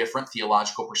of different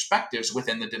theological perspectives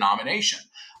within the denomination.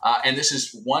 And this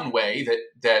is one way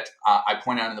that I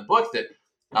point out in the book that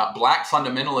Black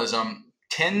fundamentalism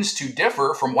tends to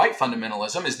differ from white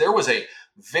fundamentalism, is there was a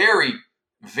very,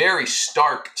 very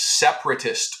stark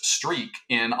separatist streak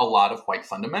in a lot of white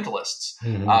fundamentalists.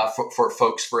 For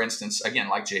folks, for instance, again,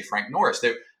 like J. Frank Norris,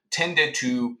 they tended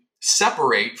to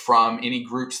separate from any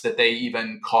groups that they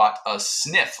even caught a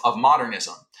sniff of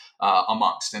modernism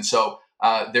amongst. And so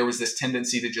there was this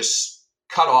tendency to just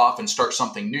cut off and start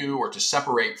something new, or to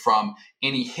separate from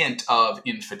any hint of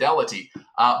infidelity.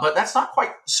 But that's not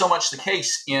quite so much the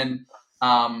case in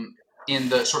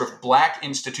the sort of Black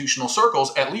institutional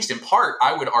circles, at least in part,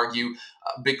 I would argue,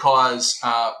 because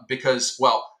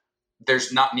well,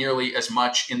 there's not nearly as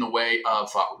much in the way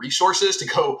of resources to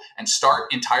go and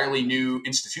start entirely new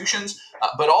institutions,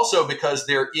 but also because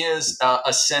there is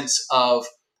a sense of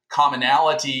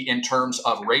commonality in terms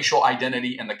of racial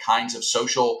identity and the kinds of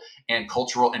social and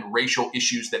cultural and racial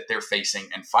issues that they're facing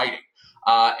and fighting.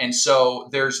 And so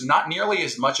there's not nearly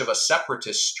as much of a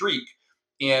separatist streak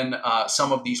in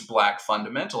some of these Black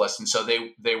fundamentalists. And so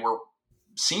they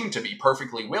seemed to be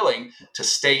perfectly willing to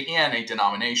stay in a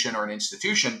denomination or an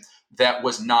institution that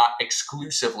was not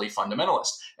exclusively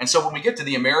fundamentalist. And so when we get to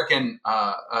the American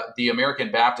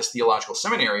Baptist Theological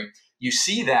Seminary, you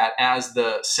see that as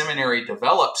the seminary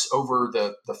develops over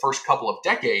the first couple of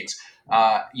decades,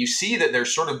 you see that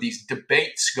there's sort of these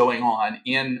debates going on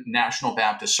in National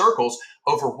Baptist circles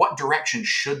over what direction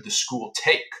should the school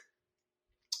take.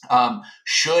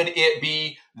 Should it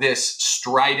be this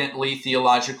stridently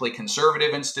theologically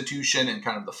conservative institution in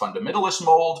kind of the fundamentalist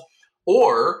mold,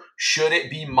 or should it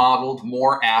be modeled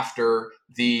more after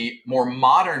the more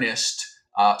modernist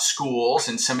schools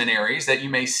and seminaries that you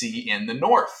may see in the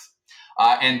North?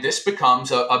 And this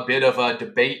becomes a bit of a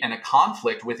debate and a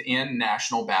conflict within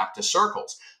National Baptist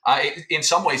circles. In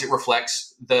some ways, it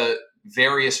reflects the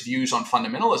various views on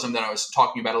fundamentalism that I was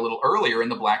talking about a little earlier in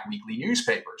the Black weekly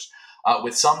newspapers,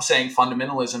 with some saying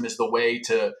fundamentalism is the way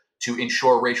to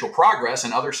ensure racial progress,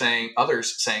 and others saying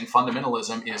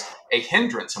fundamentalism is a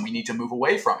hindrance and we need to move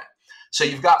away from it. So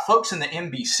you've got folks in the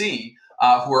NBC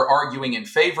who are arguing in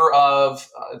favor of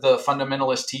the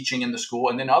fundamentalist teaching in the school,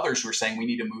 and then others who are saying we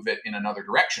need to move it in another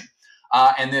direction.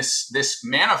 And this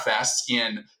manifests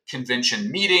in convention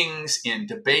meetings, in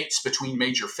debates between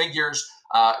major figures.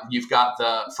 You've got,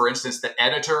 for instance, the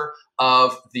editor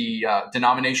of the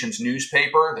denomination's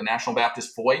newspaper, the National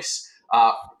Baptist Voice,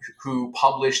 who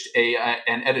published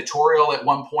an editorial at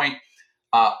one point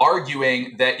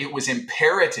arguing that it was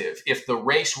imperative, if the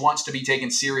race wants to be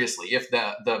taken seriously, if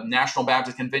the National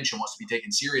Baptist Convention wants to be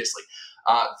taken seriously,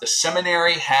 the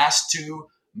seminary has to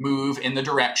move in the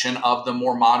direction of the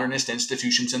more modernist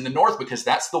institutions in the North, because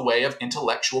that's the way of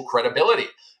intellectual credibility.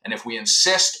 And if we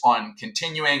insist on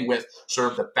continuing with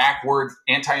sort of the backward,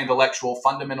 anti-intellectual,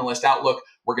 fundamentalist outlook,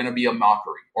 we're going to be a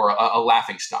mockery or a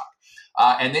laughingstock.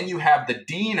 And then you have the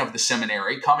dean of the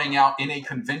seminary coming out in a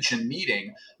convention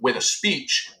meeting with a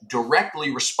speech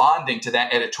directly responding to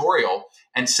that editorial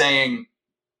and saying,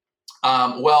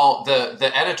 well,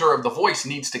 the editor of The Voice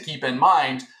needs to keep in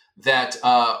mind that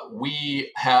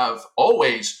we have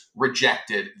always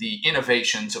rejected the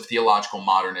innovations of theological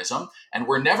modernism, and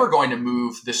we're never going to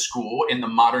move the school in the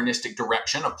modernistic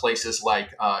direction of places like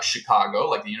Chicago,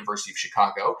 like the University of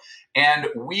Chicago. And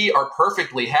we are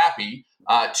perfectly happy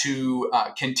to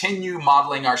continue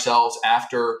modeling ourselves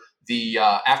after the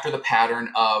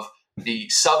pattern of the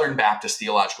Southern Baptist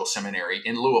Theological Seminary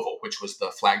in Louisville, which was the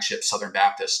flagship Southern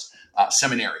Baptist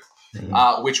seminary,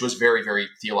 which was very, very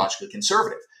theologically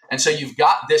conservative. And so you've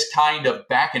got this kind of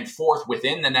back and forth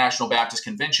within the National Baptist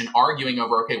Convention arguing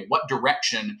over, okay, what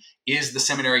direction is the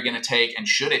seminary going to take and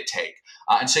should it take?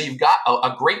 And so you've got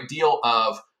a great deal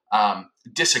of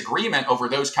disagreement over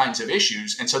those kinds of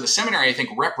issues. And so the seminary, I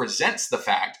think, represents the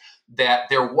fact that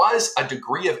there was a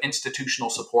degree of institutional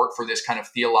support for this kind of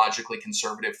theologically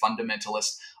conservative,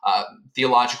 fundamentalist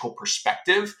theological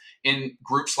perspective in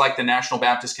groups like the National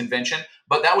Baptist Convention.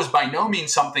 But that was by no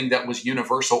means something that was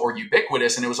universal or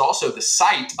ubiquitous. And it was also the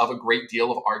site of a great deal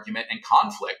of argument and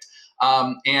conflict.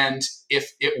 And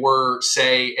if it were,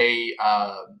 say,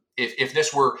 if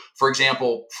this were, for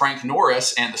example, Frank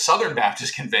Norris and the Southern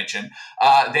Baptist Convention,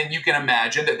 then you can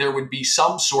imagine that there would be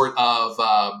some sort of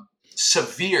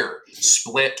severe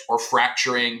split or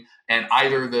fracturing, and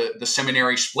either the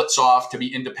seminary splits off to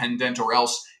be independent, or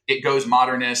else it goes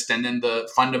modernist, and then the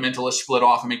fundamentalists split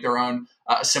off and make their own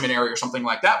seminary or something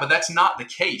like that. But that's not the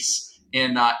case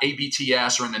in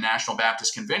ABTS or in the National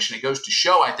Baptist Convention. It goes to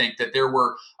show, I think, that there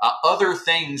were other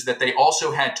things that they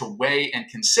also had to weigh and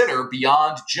consider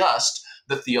beyond just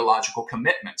the theological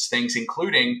commitments, things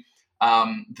including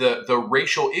the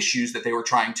racial issues that they were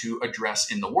trying to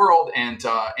address in the world. And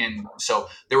so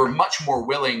they were much more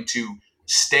willing to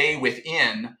stay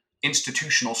within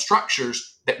institutional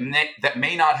structures that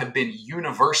may not have been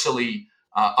universally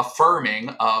affirming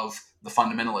of the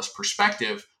fundamentalist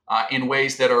perspective in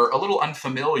ways that are a little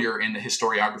unfamiliar in the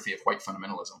historiography of white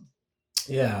fundamentalism.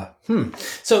 Yeah.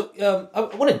 So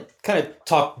I want to kind of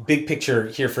talk big picture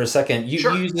here for a second.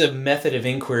 You use the method of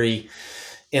inquiry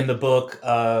in the book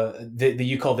that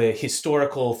you call the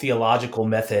historical theological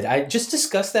method. I just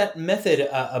discussed that method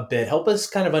a bit. Help us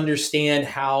kind of understand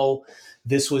how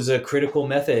this was a critical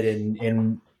method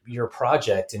in your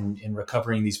project in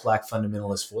recovering these Black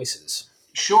fundamentalist voices.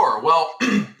 Sure. Well,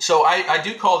 so I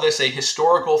do call this a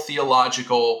historical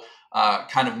theological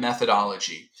kind of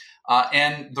methodology.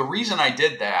 And the reason I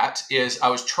did that is I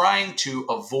was trying to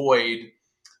avoid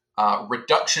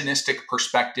reductionistic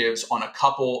perspectives on a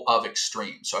couple of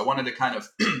extremes. So I wanted to kind of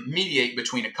mediate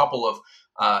between a couple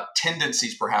of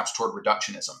tendencies perhaps toward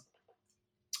reductionism.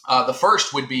 The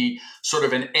first would be sort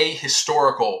of an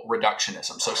ahistorical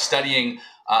reductionism. So studying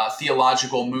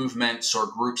theological movements or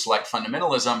groups like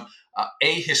fundamentalism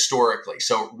ahistorically.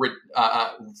 So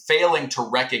failing to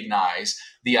recognize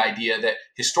the idea that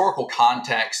historical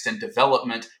context and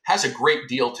development has a great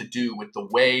deal to do with the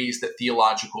ways that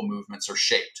theological movements are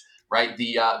shaped. Right,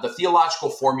 the theological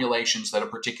formulations that a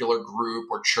particular group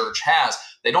or church has,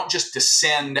 they don't just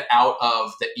descend out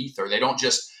of the ether. They don't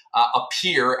just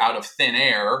appear out of thin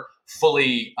air,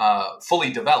 fully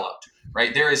developed.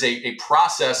 Right, there is a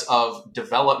process of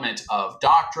development of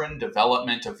doctrine,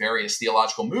 development of various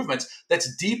theological movements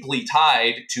that's deeply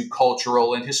tied to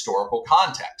cultural and historical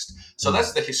context. So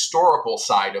that's the historical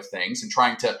side of things, and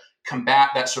trying to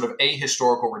combat that sort of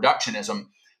ahistorical reductionism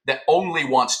that only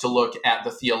wants to look at the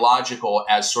theological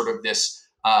as sort of this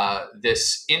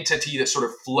entity that's sort of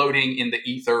floating in the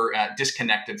ether,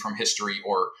 disconnected from history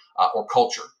or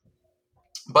culture.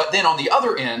 But then on the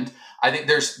other end, I think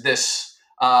there's this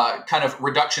kind of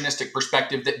reductionistic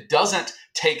perspective that doesn't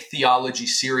take theology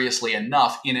seriously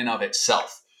enough in and of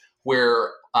itself,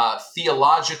 where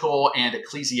theological and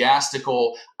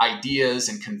ecclesiastical ideas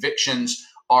and convictions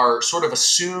are sort of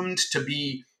assumed to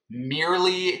be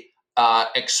merely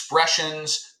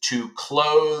expressions to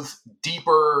clothe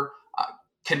deeper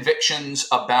convictions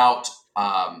about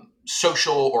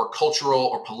social or cultural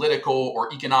or political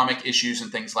or economic issues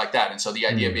and things like that. And so the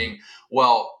idea being,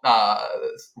 well,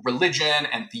 religion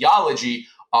and theology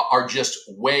are just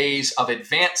ways of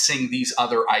advancing these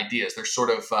other ideas. They're sort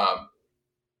of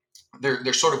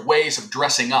they're sort of ways of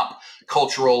dressing up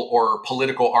cultural or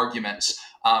political arguments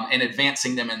and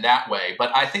advancing them in that way.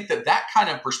 But I think that kind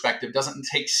of perspective doesn't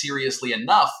take seriously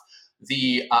enough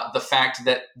the fact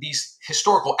that these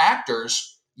historical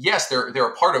actors, yes, they're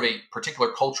a part of a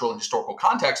particular cultural and historical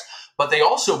context, but they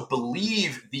also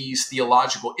believe these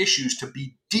theological issues to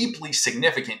be deeply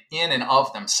significant in and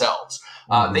of themselves.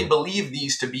 They believe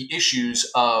these to be issues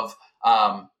of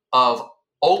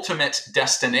ultimate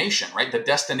destination, right? The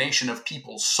destination of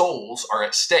people's souls are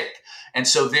at stake. And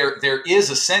so there is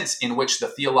a sense in which the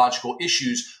theological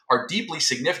issues are deeply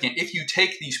significant if you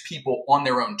take these people on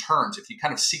their own terms, if you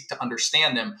kind of seek to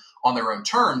understand them on their own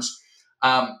terms.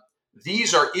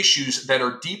 These are issues that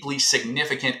are deeply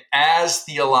significant as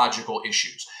theological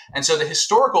issues. And so the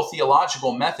historical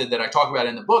theological method that I talk about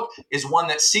in the book is one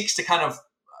that seeks to kind of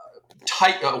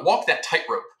walk that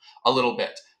tightrope a little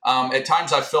bit. At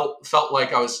times I felt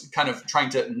like I was kind of trying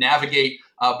to navigate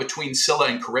between Scylla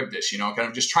and Charybdis, kind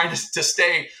of just trying to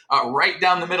stay right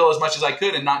down the middle as much as I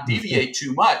could and not deviate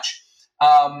too much,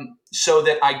 so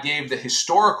that I gave the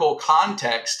historical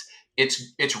context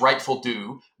its rightful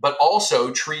due, but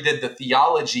also treated the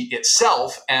theology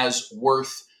itself as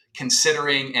worth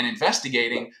considering and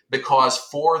investigating, because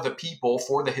for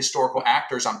the historical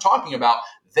actors I'm talking about,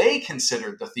 they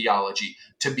considered the theology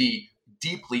to be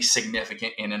deeply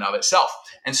significant in and of itself.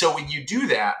 And so when you do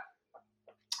that,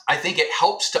 I think it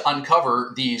helps to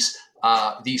uncover these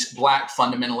Black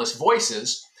fundamentalist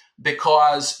voices,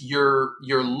 because you're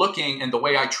looking, and the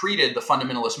way I treated the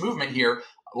fundamentalist movement here,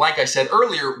 like I said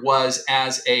earlier, was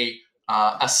as a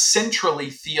centrally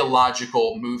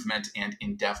theological movement and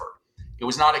endeavor. It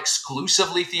was not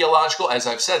exclusively theological. As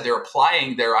I've said, they're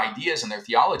applying their ideas and their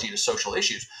theology to social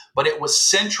issues, but it was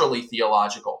centrally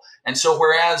theological. And so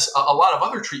whereas a lot of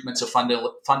other treatments of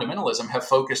fundamentalism have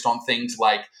focused on things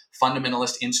like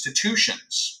fundamentalist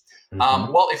institutions,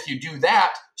 well, if you do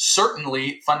that,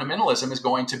 certainly fundamentalism is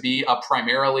going to be a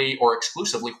primarily or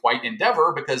exclusively white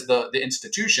endeavor, because the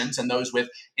institutions and those with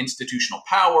institutional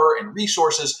power and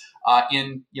resources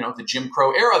in the Jim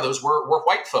Crow era, those were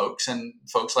white folks, and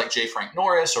folks like J. Frank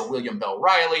Norris or William Bell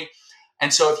Riley.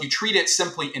 And so if you treat it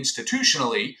simply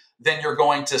institutionally, then you're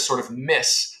going to sort of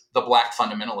miss the Black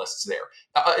fundamentalists there.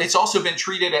 It's also been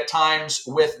treated at times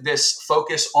with this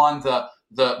focus on the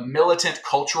militant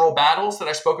cultural battles that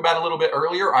I spoke about a little bit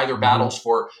earlier, either battles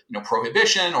for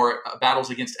prohibition or battles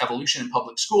against evolution in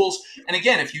public schools. And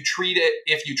again, if you treat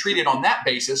it on that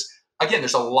basis, again,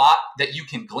 there's a lot that you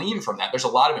can glean from that. There's a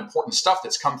lot of important stuff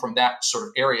that's come from that sort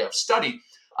of area of study.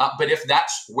 But if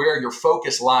that's where your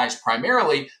focus lies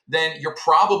primarily, then you're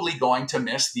probably going to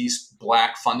miss these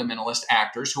Black fundamentalist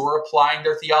actors who are applying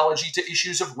their theology to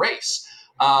issues of race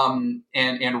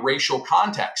and racial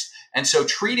context. And so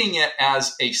treating it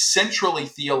as a centrally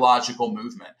theological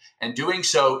movement, and doing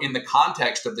so in the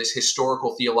context of this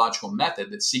historical theological method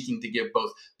that's seeking to give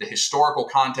both the historical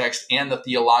context and the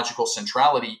theological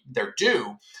centrality their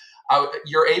due,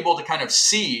 you're able to kind of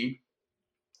see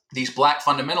these Black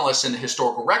fundamentalists in the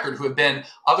historical record who have been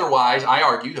otherwise, I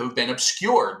argue, who have been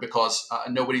obscured because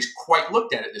nobody's quite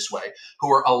looked at it this way,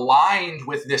 who are aligned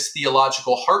with this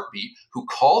theological heartbeat, who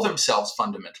call themselves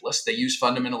fundamentalists. They use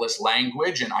fundamentalist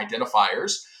language and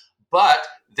identifiers, but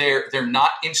they're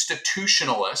not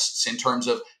institutionalists in terms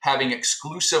of having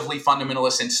exclusively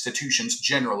fundamentalist institutions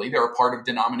generally. They're a part of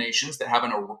denominations that have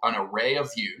an array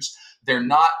of views. They're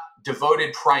not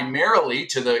devoted primarily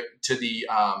to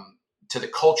the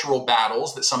cultural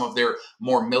battles that some of their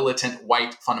more militant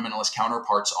white fundamentalist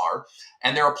counterparts are.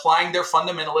 And they're applying their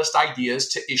fundamentalist ideas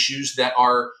to issues that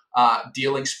are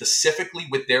dealing specifically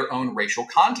with their own racial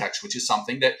context, which is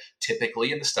something that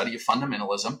typically in the study of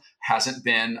fundamentalism hasn't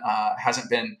been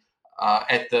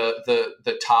at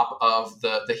the top of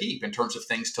the heap in terms of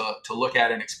things to look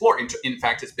at and explore. In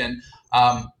fact, it's been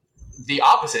the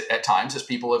opposite at times, as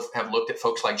people have looked at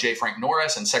folks like J. Frank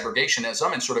Norris and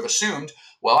segregationism and sort of assumed,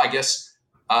 well, I guess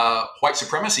white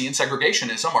supremacy and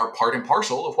segregationism are part and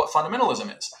parcel of what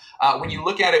fundamentalism is. When you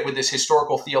look at it with this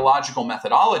historical theological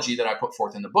methodology that I put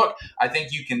forth in the book, I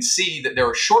think you can see that there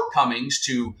are shortcomings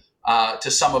to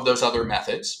some of those other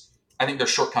methods. I think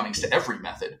there's shortcomings to every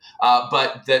method,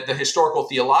 but the historical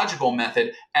theological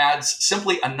method adds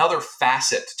simply another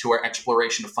facet to our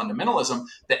exploration of fundamentalism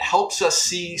that helps us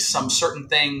see some certain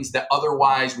things that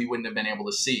otherwise we wouldn't have been able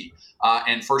to see.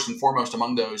 And first and foremost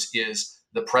among those is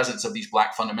the presence of these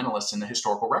Black fundamentalists in the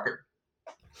historical record.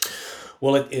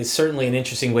 Well, it is certainly an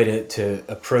interesting way to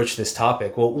approach this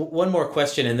topic. Well, one more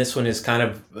question, and this one is kind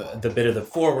of the bit of the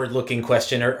forward-looking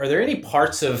question. Are there any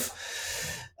parts of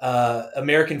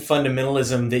American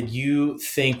fundamentalism that you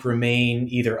think remain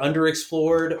either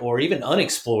underexplored or even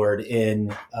unexplored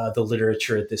in the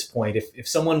literature at this point? If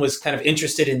someone was kind of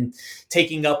interested in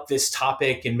taking up this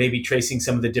topic and maybe tracing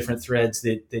some of the different threads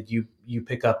that you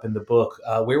pick up in the book,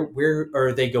 where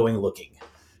are they going looking?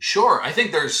 Sure. I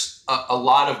think there's a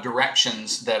lot of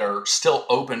directions that are still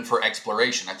open for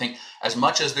exploration. I think as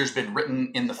much as there's been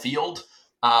written in the field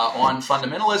on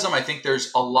fundamentalism, I think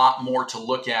there's a lot more to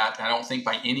look at. I don't think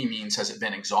by any means has it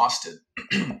been exhausted.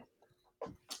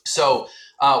 So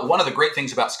one of the great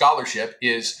things about scholarship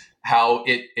is how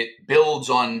it builds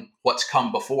on what's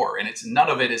come before, and it's none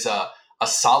of it is a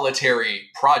solitary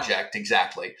project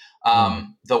exactly.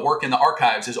 The work in the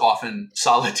archives is often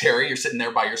solitary. You're sitting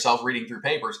there by yourself reading through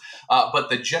papers, but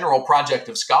the general project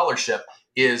of scholarship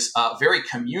is very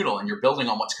communal, and you're building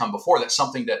on what's come before. That's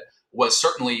something that was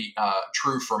certainly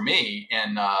true for me,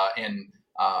 and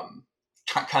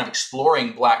kind of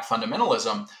exploring Black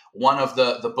fundamentalism. One of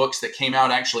the books that came out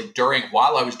actually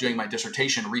while I was doing my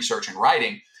dissertation research and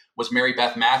writing was Mary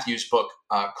Beth Matthews' book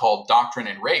called Doctrine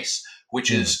and Race,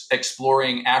 which is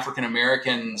exploring African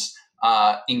Americans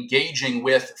engaging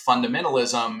with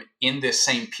fundamentalism in this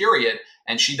same period.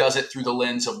 And she does it through the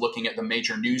lens of looking at the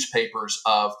major newspapers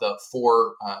of the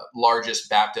four largest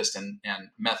Baptist and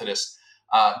Methodist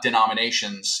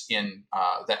denominations in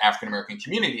the African American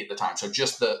community at the time. So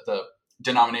just the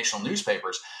denominational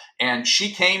newspapers. And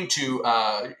she came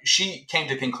to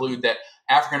conclude that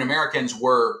African Americans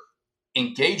were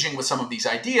engaging with some of these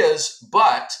ideas,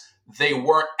 but they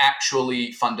weren't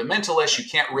actually fundamentalists. You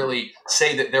can't really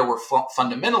say that there were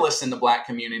fundamentalists in the Black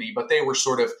community, but they were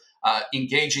sort of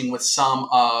engaging with some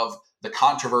of the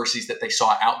controversies that they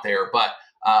saw out there.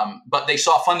 But they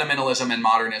saw fundamentalism and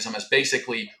modernism as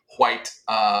basically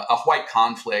a white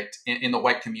conflict in the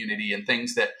white community, and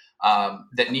things that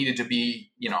needed to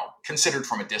be, considered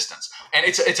from a distance. And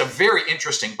it's a very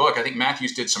interesting book. I think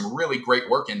Matthews did some really great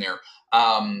work in there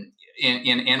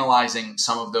in analyzing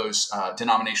some of those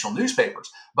denominational newspapers.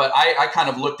 But I kind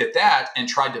of looked at that and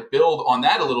tried to build on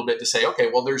that a little bit to say, okay,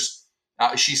 well,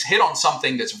 she's hit on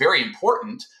something that's very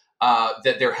important,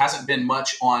 that there hasn't been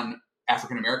much on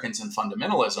African Americans and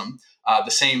fundamentalism,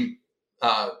 the same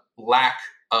lack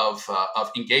of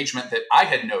engagement that I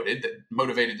had noted that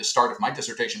motivated the start of my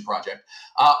dissertation project.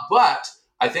 But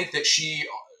I think that she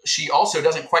also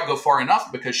doesn't quite go far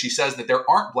enough, because she says that there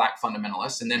aren't Black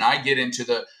fundamentalists. And then I get into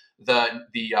the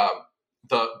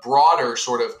broader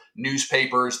sort of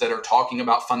newspapers that are talking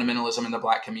about fundamentalism in the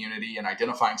Black community and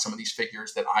identifying some of these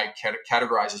figures that I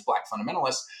categorize as Black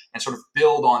fundamentalists, and sort of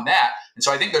build on that. And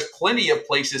so I think there's plenty of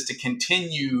places to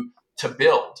continue to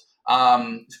build.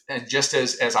 Just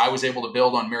as I was able to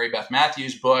build on Mary Beth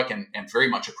Matthews' book and very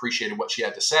much appreciated what she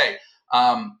had to say,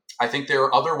 I think there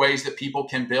are other ways that people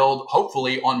can build,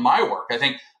 hopefully, on my work. I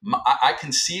think I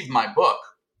conceived my book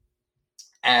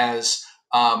as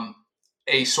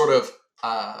a sort of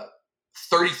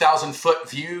 30,000 foot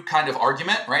view kind of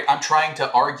argument, right? I'm trying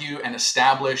to argue and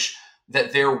establish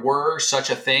that there were such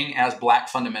a thing as Black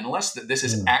fundamentalists, that this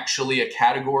is actually a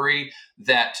category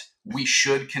that we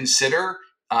should consider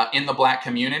in the Black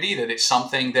community, that it's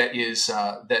something that is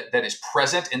that is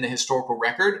present in the historical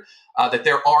record, that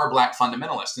there are Black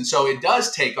fundamentalists. And so it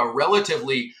does take a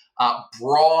relatively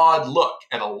broad look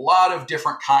at a lot of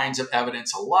different kinds of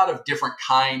evidence, a lot of different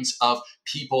kinds of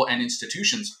people and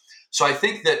institutions. So I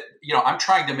think that, I'm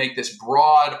trying to make this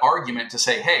broad argument to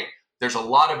say, hey, there's a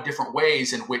lot of different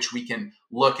ways in which we can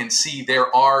look and see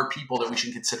there are people that we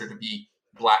should consider to be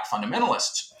Black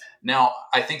fundamentalists. Now,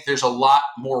 I think there's a lot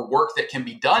more work that can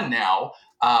be done now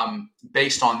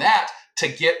based on that, to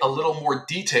get a little more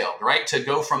detailed, right? To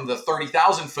go from the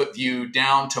 30,000 foot view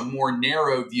down to more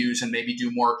narrow views, and maybe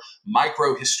do more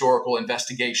micro historical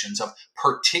investigations of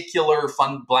particular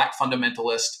Black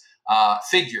fundamentalist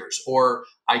figures, or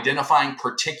identifying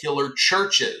particular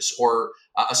churches or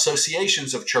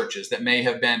associations of churches that may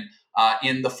have been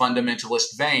in the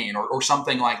fundamentalist vein, or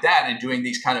something like that, and doing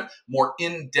these kind of more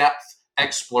in-depth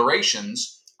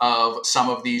explorations of some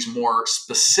of these more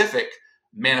specific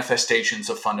manifestations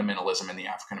of fundamentalism in the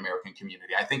African American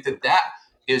community. I think that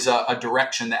is a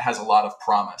direction that has a lot of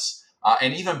promise.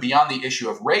 And even beyond the issue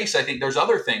of race, I think there's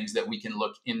other things that we can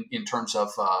look in terms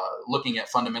of looking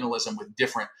at fundamentalism with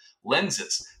different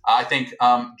lenses. I think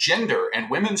gender and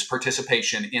women's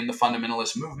participation in the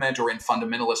fundamentalist movement, or in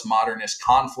fundamentalist modernist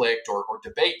conflict or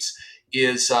debates,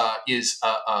 is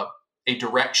a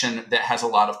direction that has a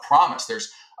lot of promise.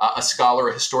 There's a scholar,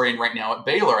 a historian right now at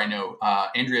Baylor, I know,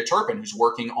 Andrea Turpin, who's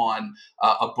working on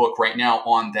a book right now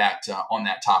on that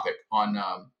topic, on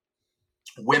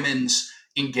women's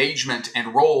engagement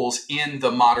and roles in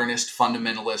the modernist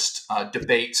fundamentalist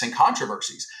debates and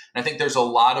controversies. And I think there's a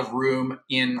lot of room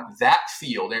in that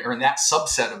field, or in that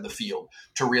subset of the field,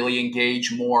 to really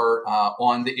engage more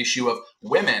on the issue of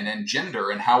women and gender,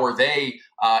 and how are they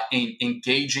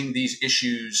engaging these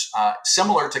issues,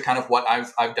 similar to kind of what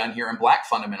I've done here in Black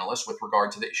fundamentalists with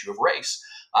regard to the issue of race.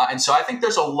 And so I think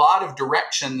there's a lot of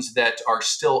directions that are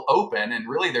still open, and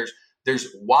really there's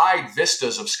wide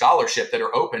vistas of scholarship that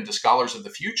are open to scholars of the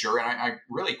future, and I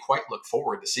really quite look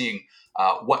forward to seeing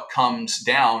what comes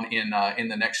down in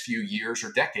the next few years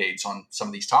or decades on some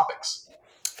of these topics.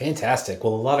 Fantastic.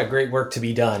 Well, a lot of great work to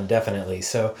be done, definitely.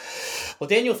 So, well,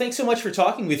 Daniel, thanks so much for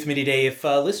talking with me today. If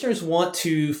listeners want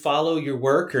to follow your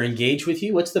work or engage with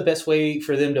you, what's the best way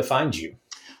for them to find you?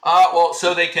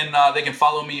 So they can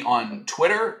follow me on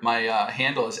Twitter. My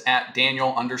handle is at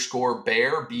Daniel_Bare,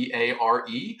 Bare.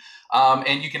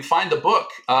 And you can find the book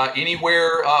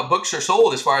anywhere books are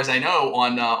sold, as far as I know,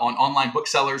 on online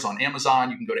booksellers, on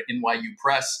Amazon. You can go to NYU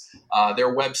Press,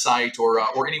 their website,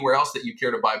 or anywhere else that you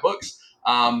care to buy books,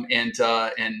 and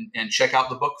check out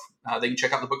the book. They can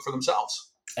check out the book for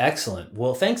themselves. Excellent.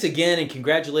 Well, thanks again, and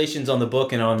congratulations on the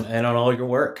book and on all your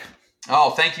work. Oh,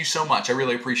 thank you so much. I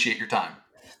really appreciate your time.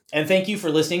 And thank you for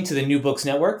listening to the New Books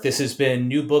Network. This has been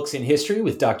New Books in History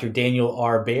with Dr. Daniel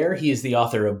R. Bare. He is the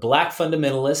author of Black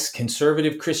Fundamentalists,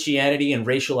 Conservative Christianity and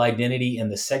Racial Identity in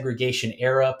the Segregation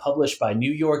Era, published by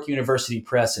New York University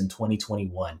Press in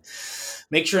 2021.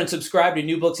 Make sure and subscribe to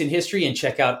New Books in History and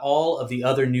check out all of the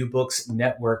other New Books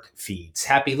Network feeds.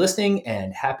 Happy listening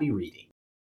and happy reading.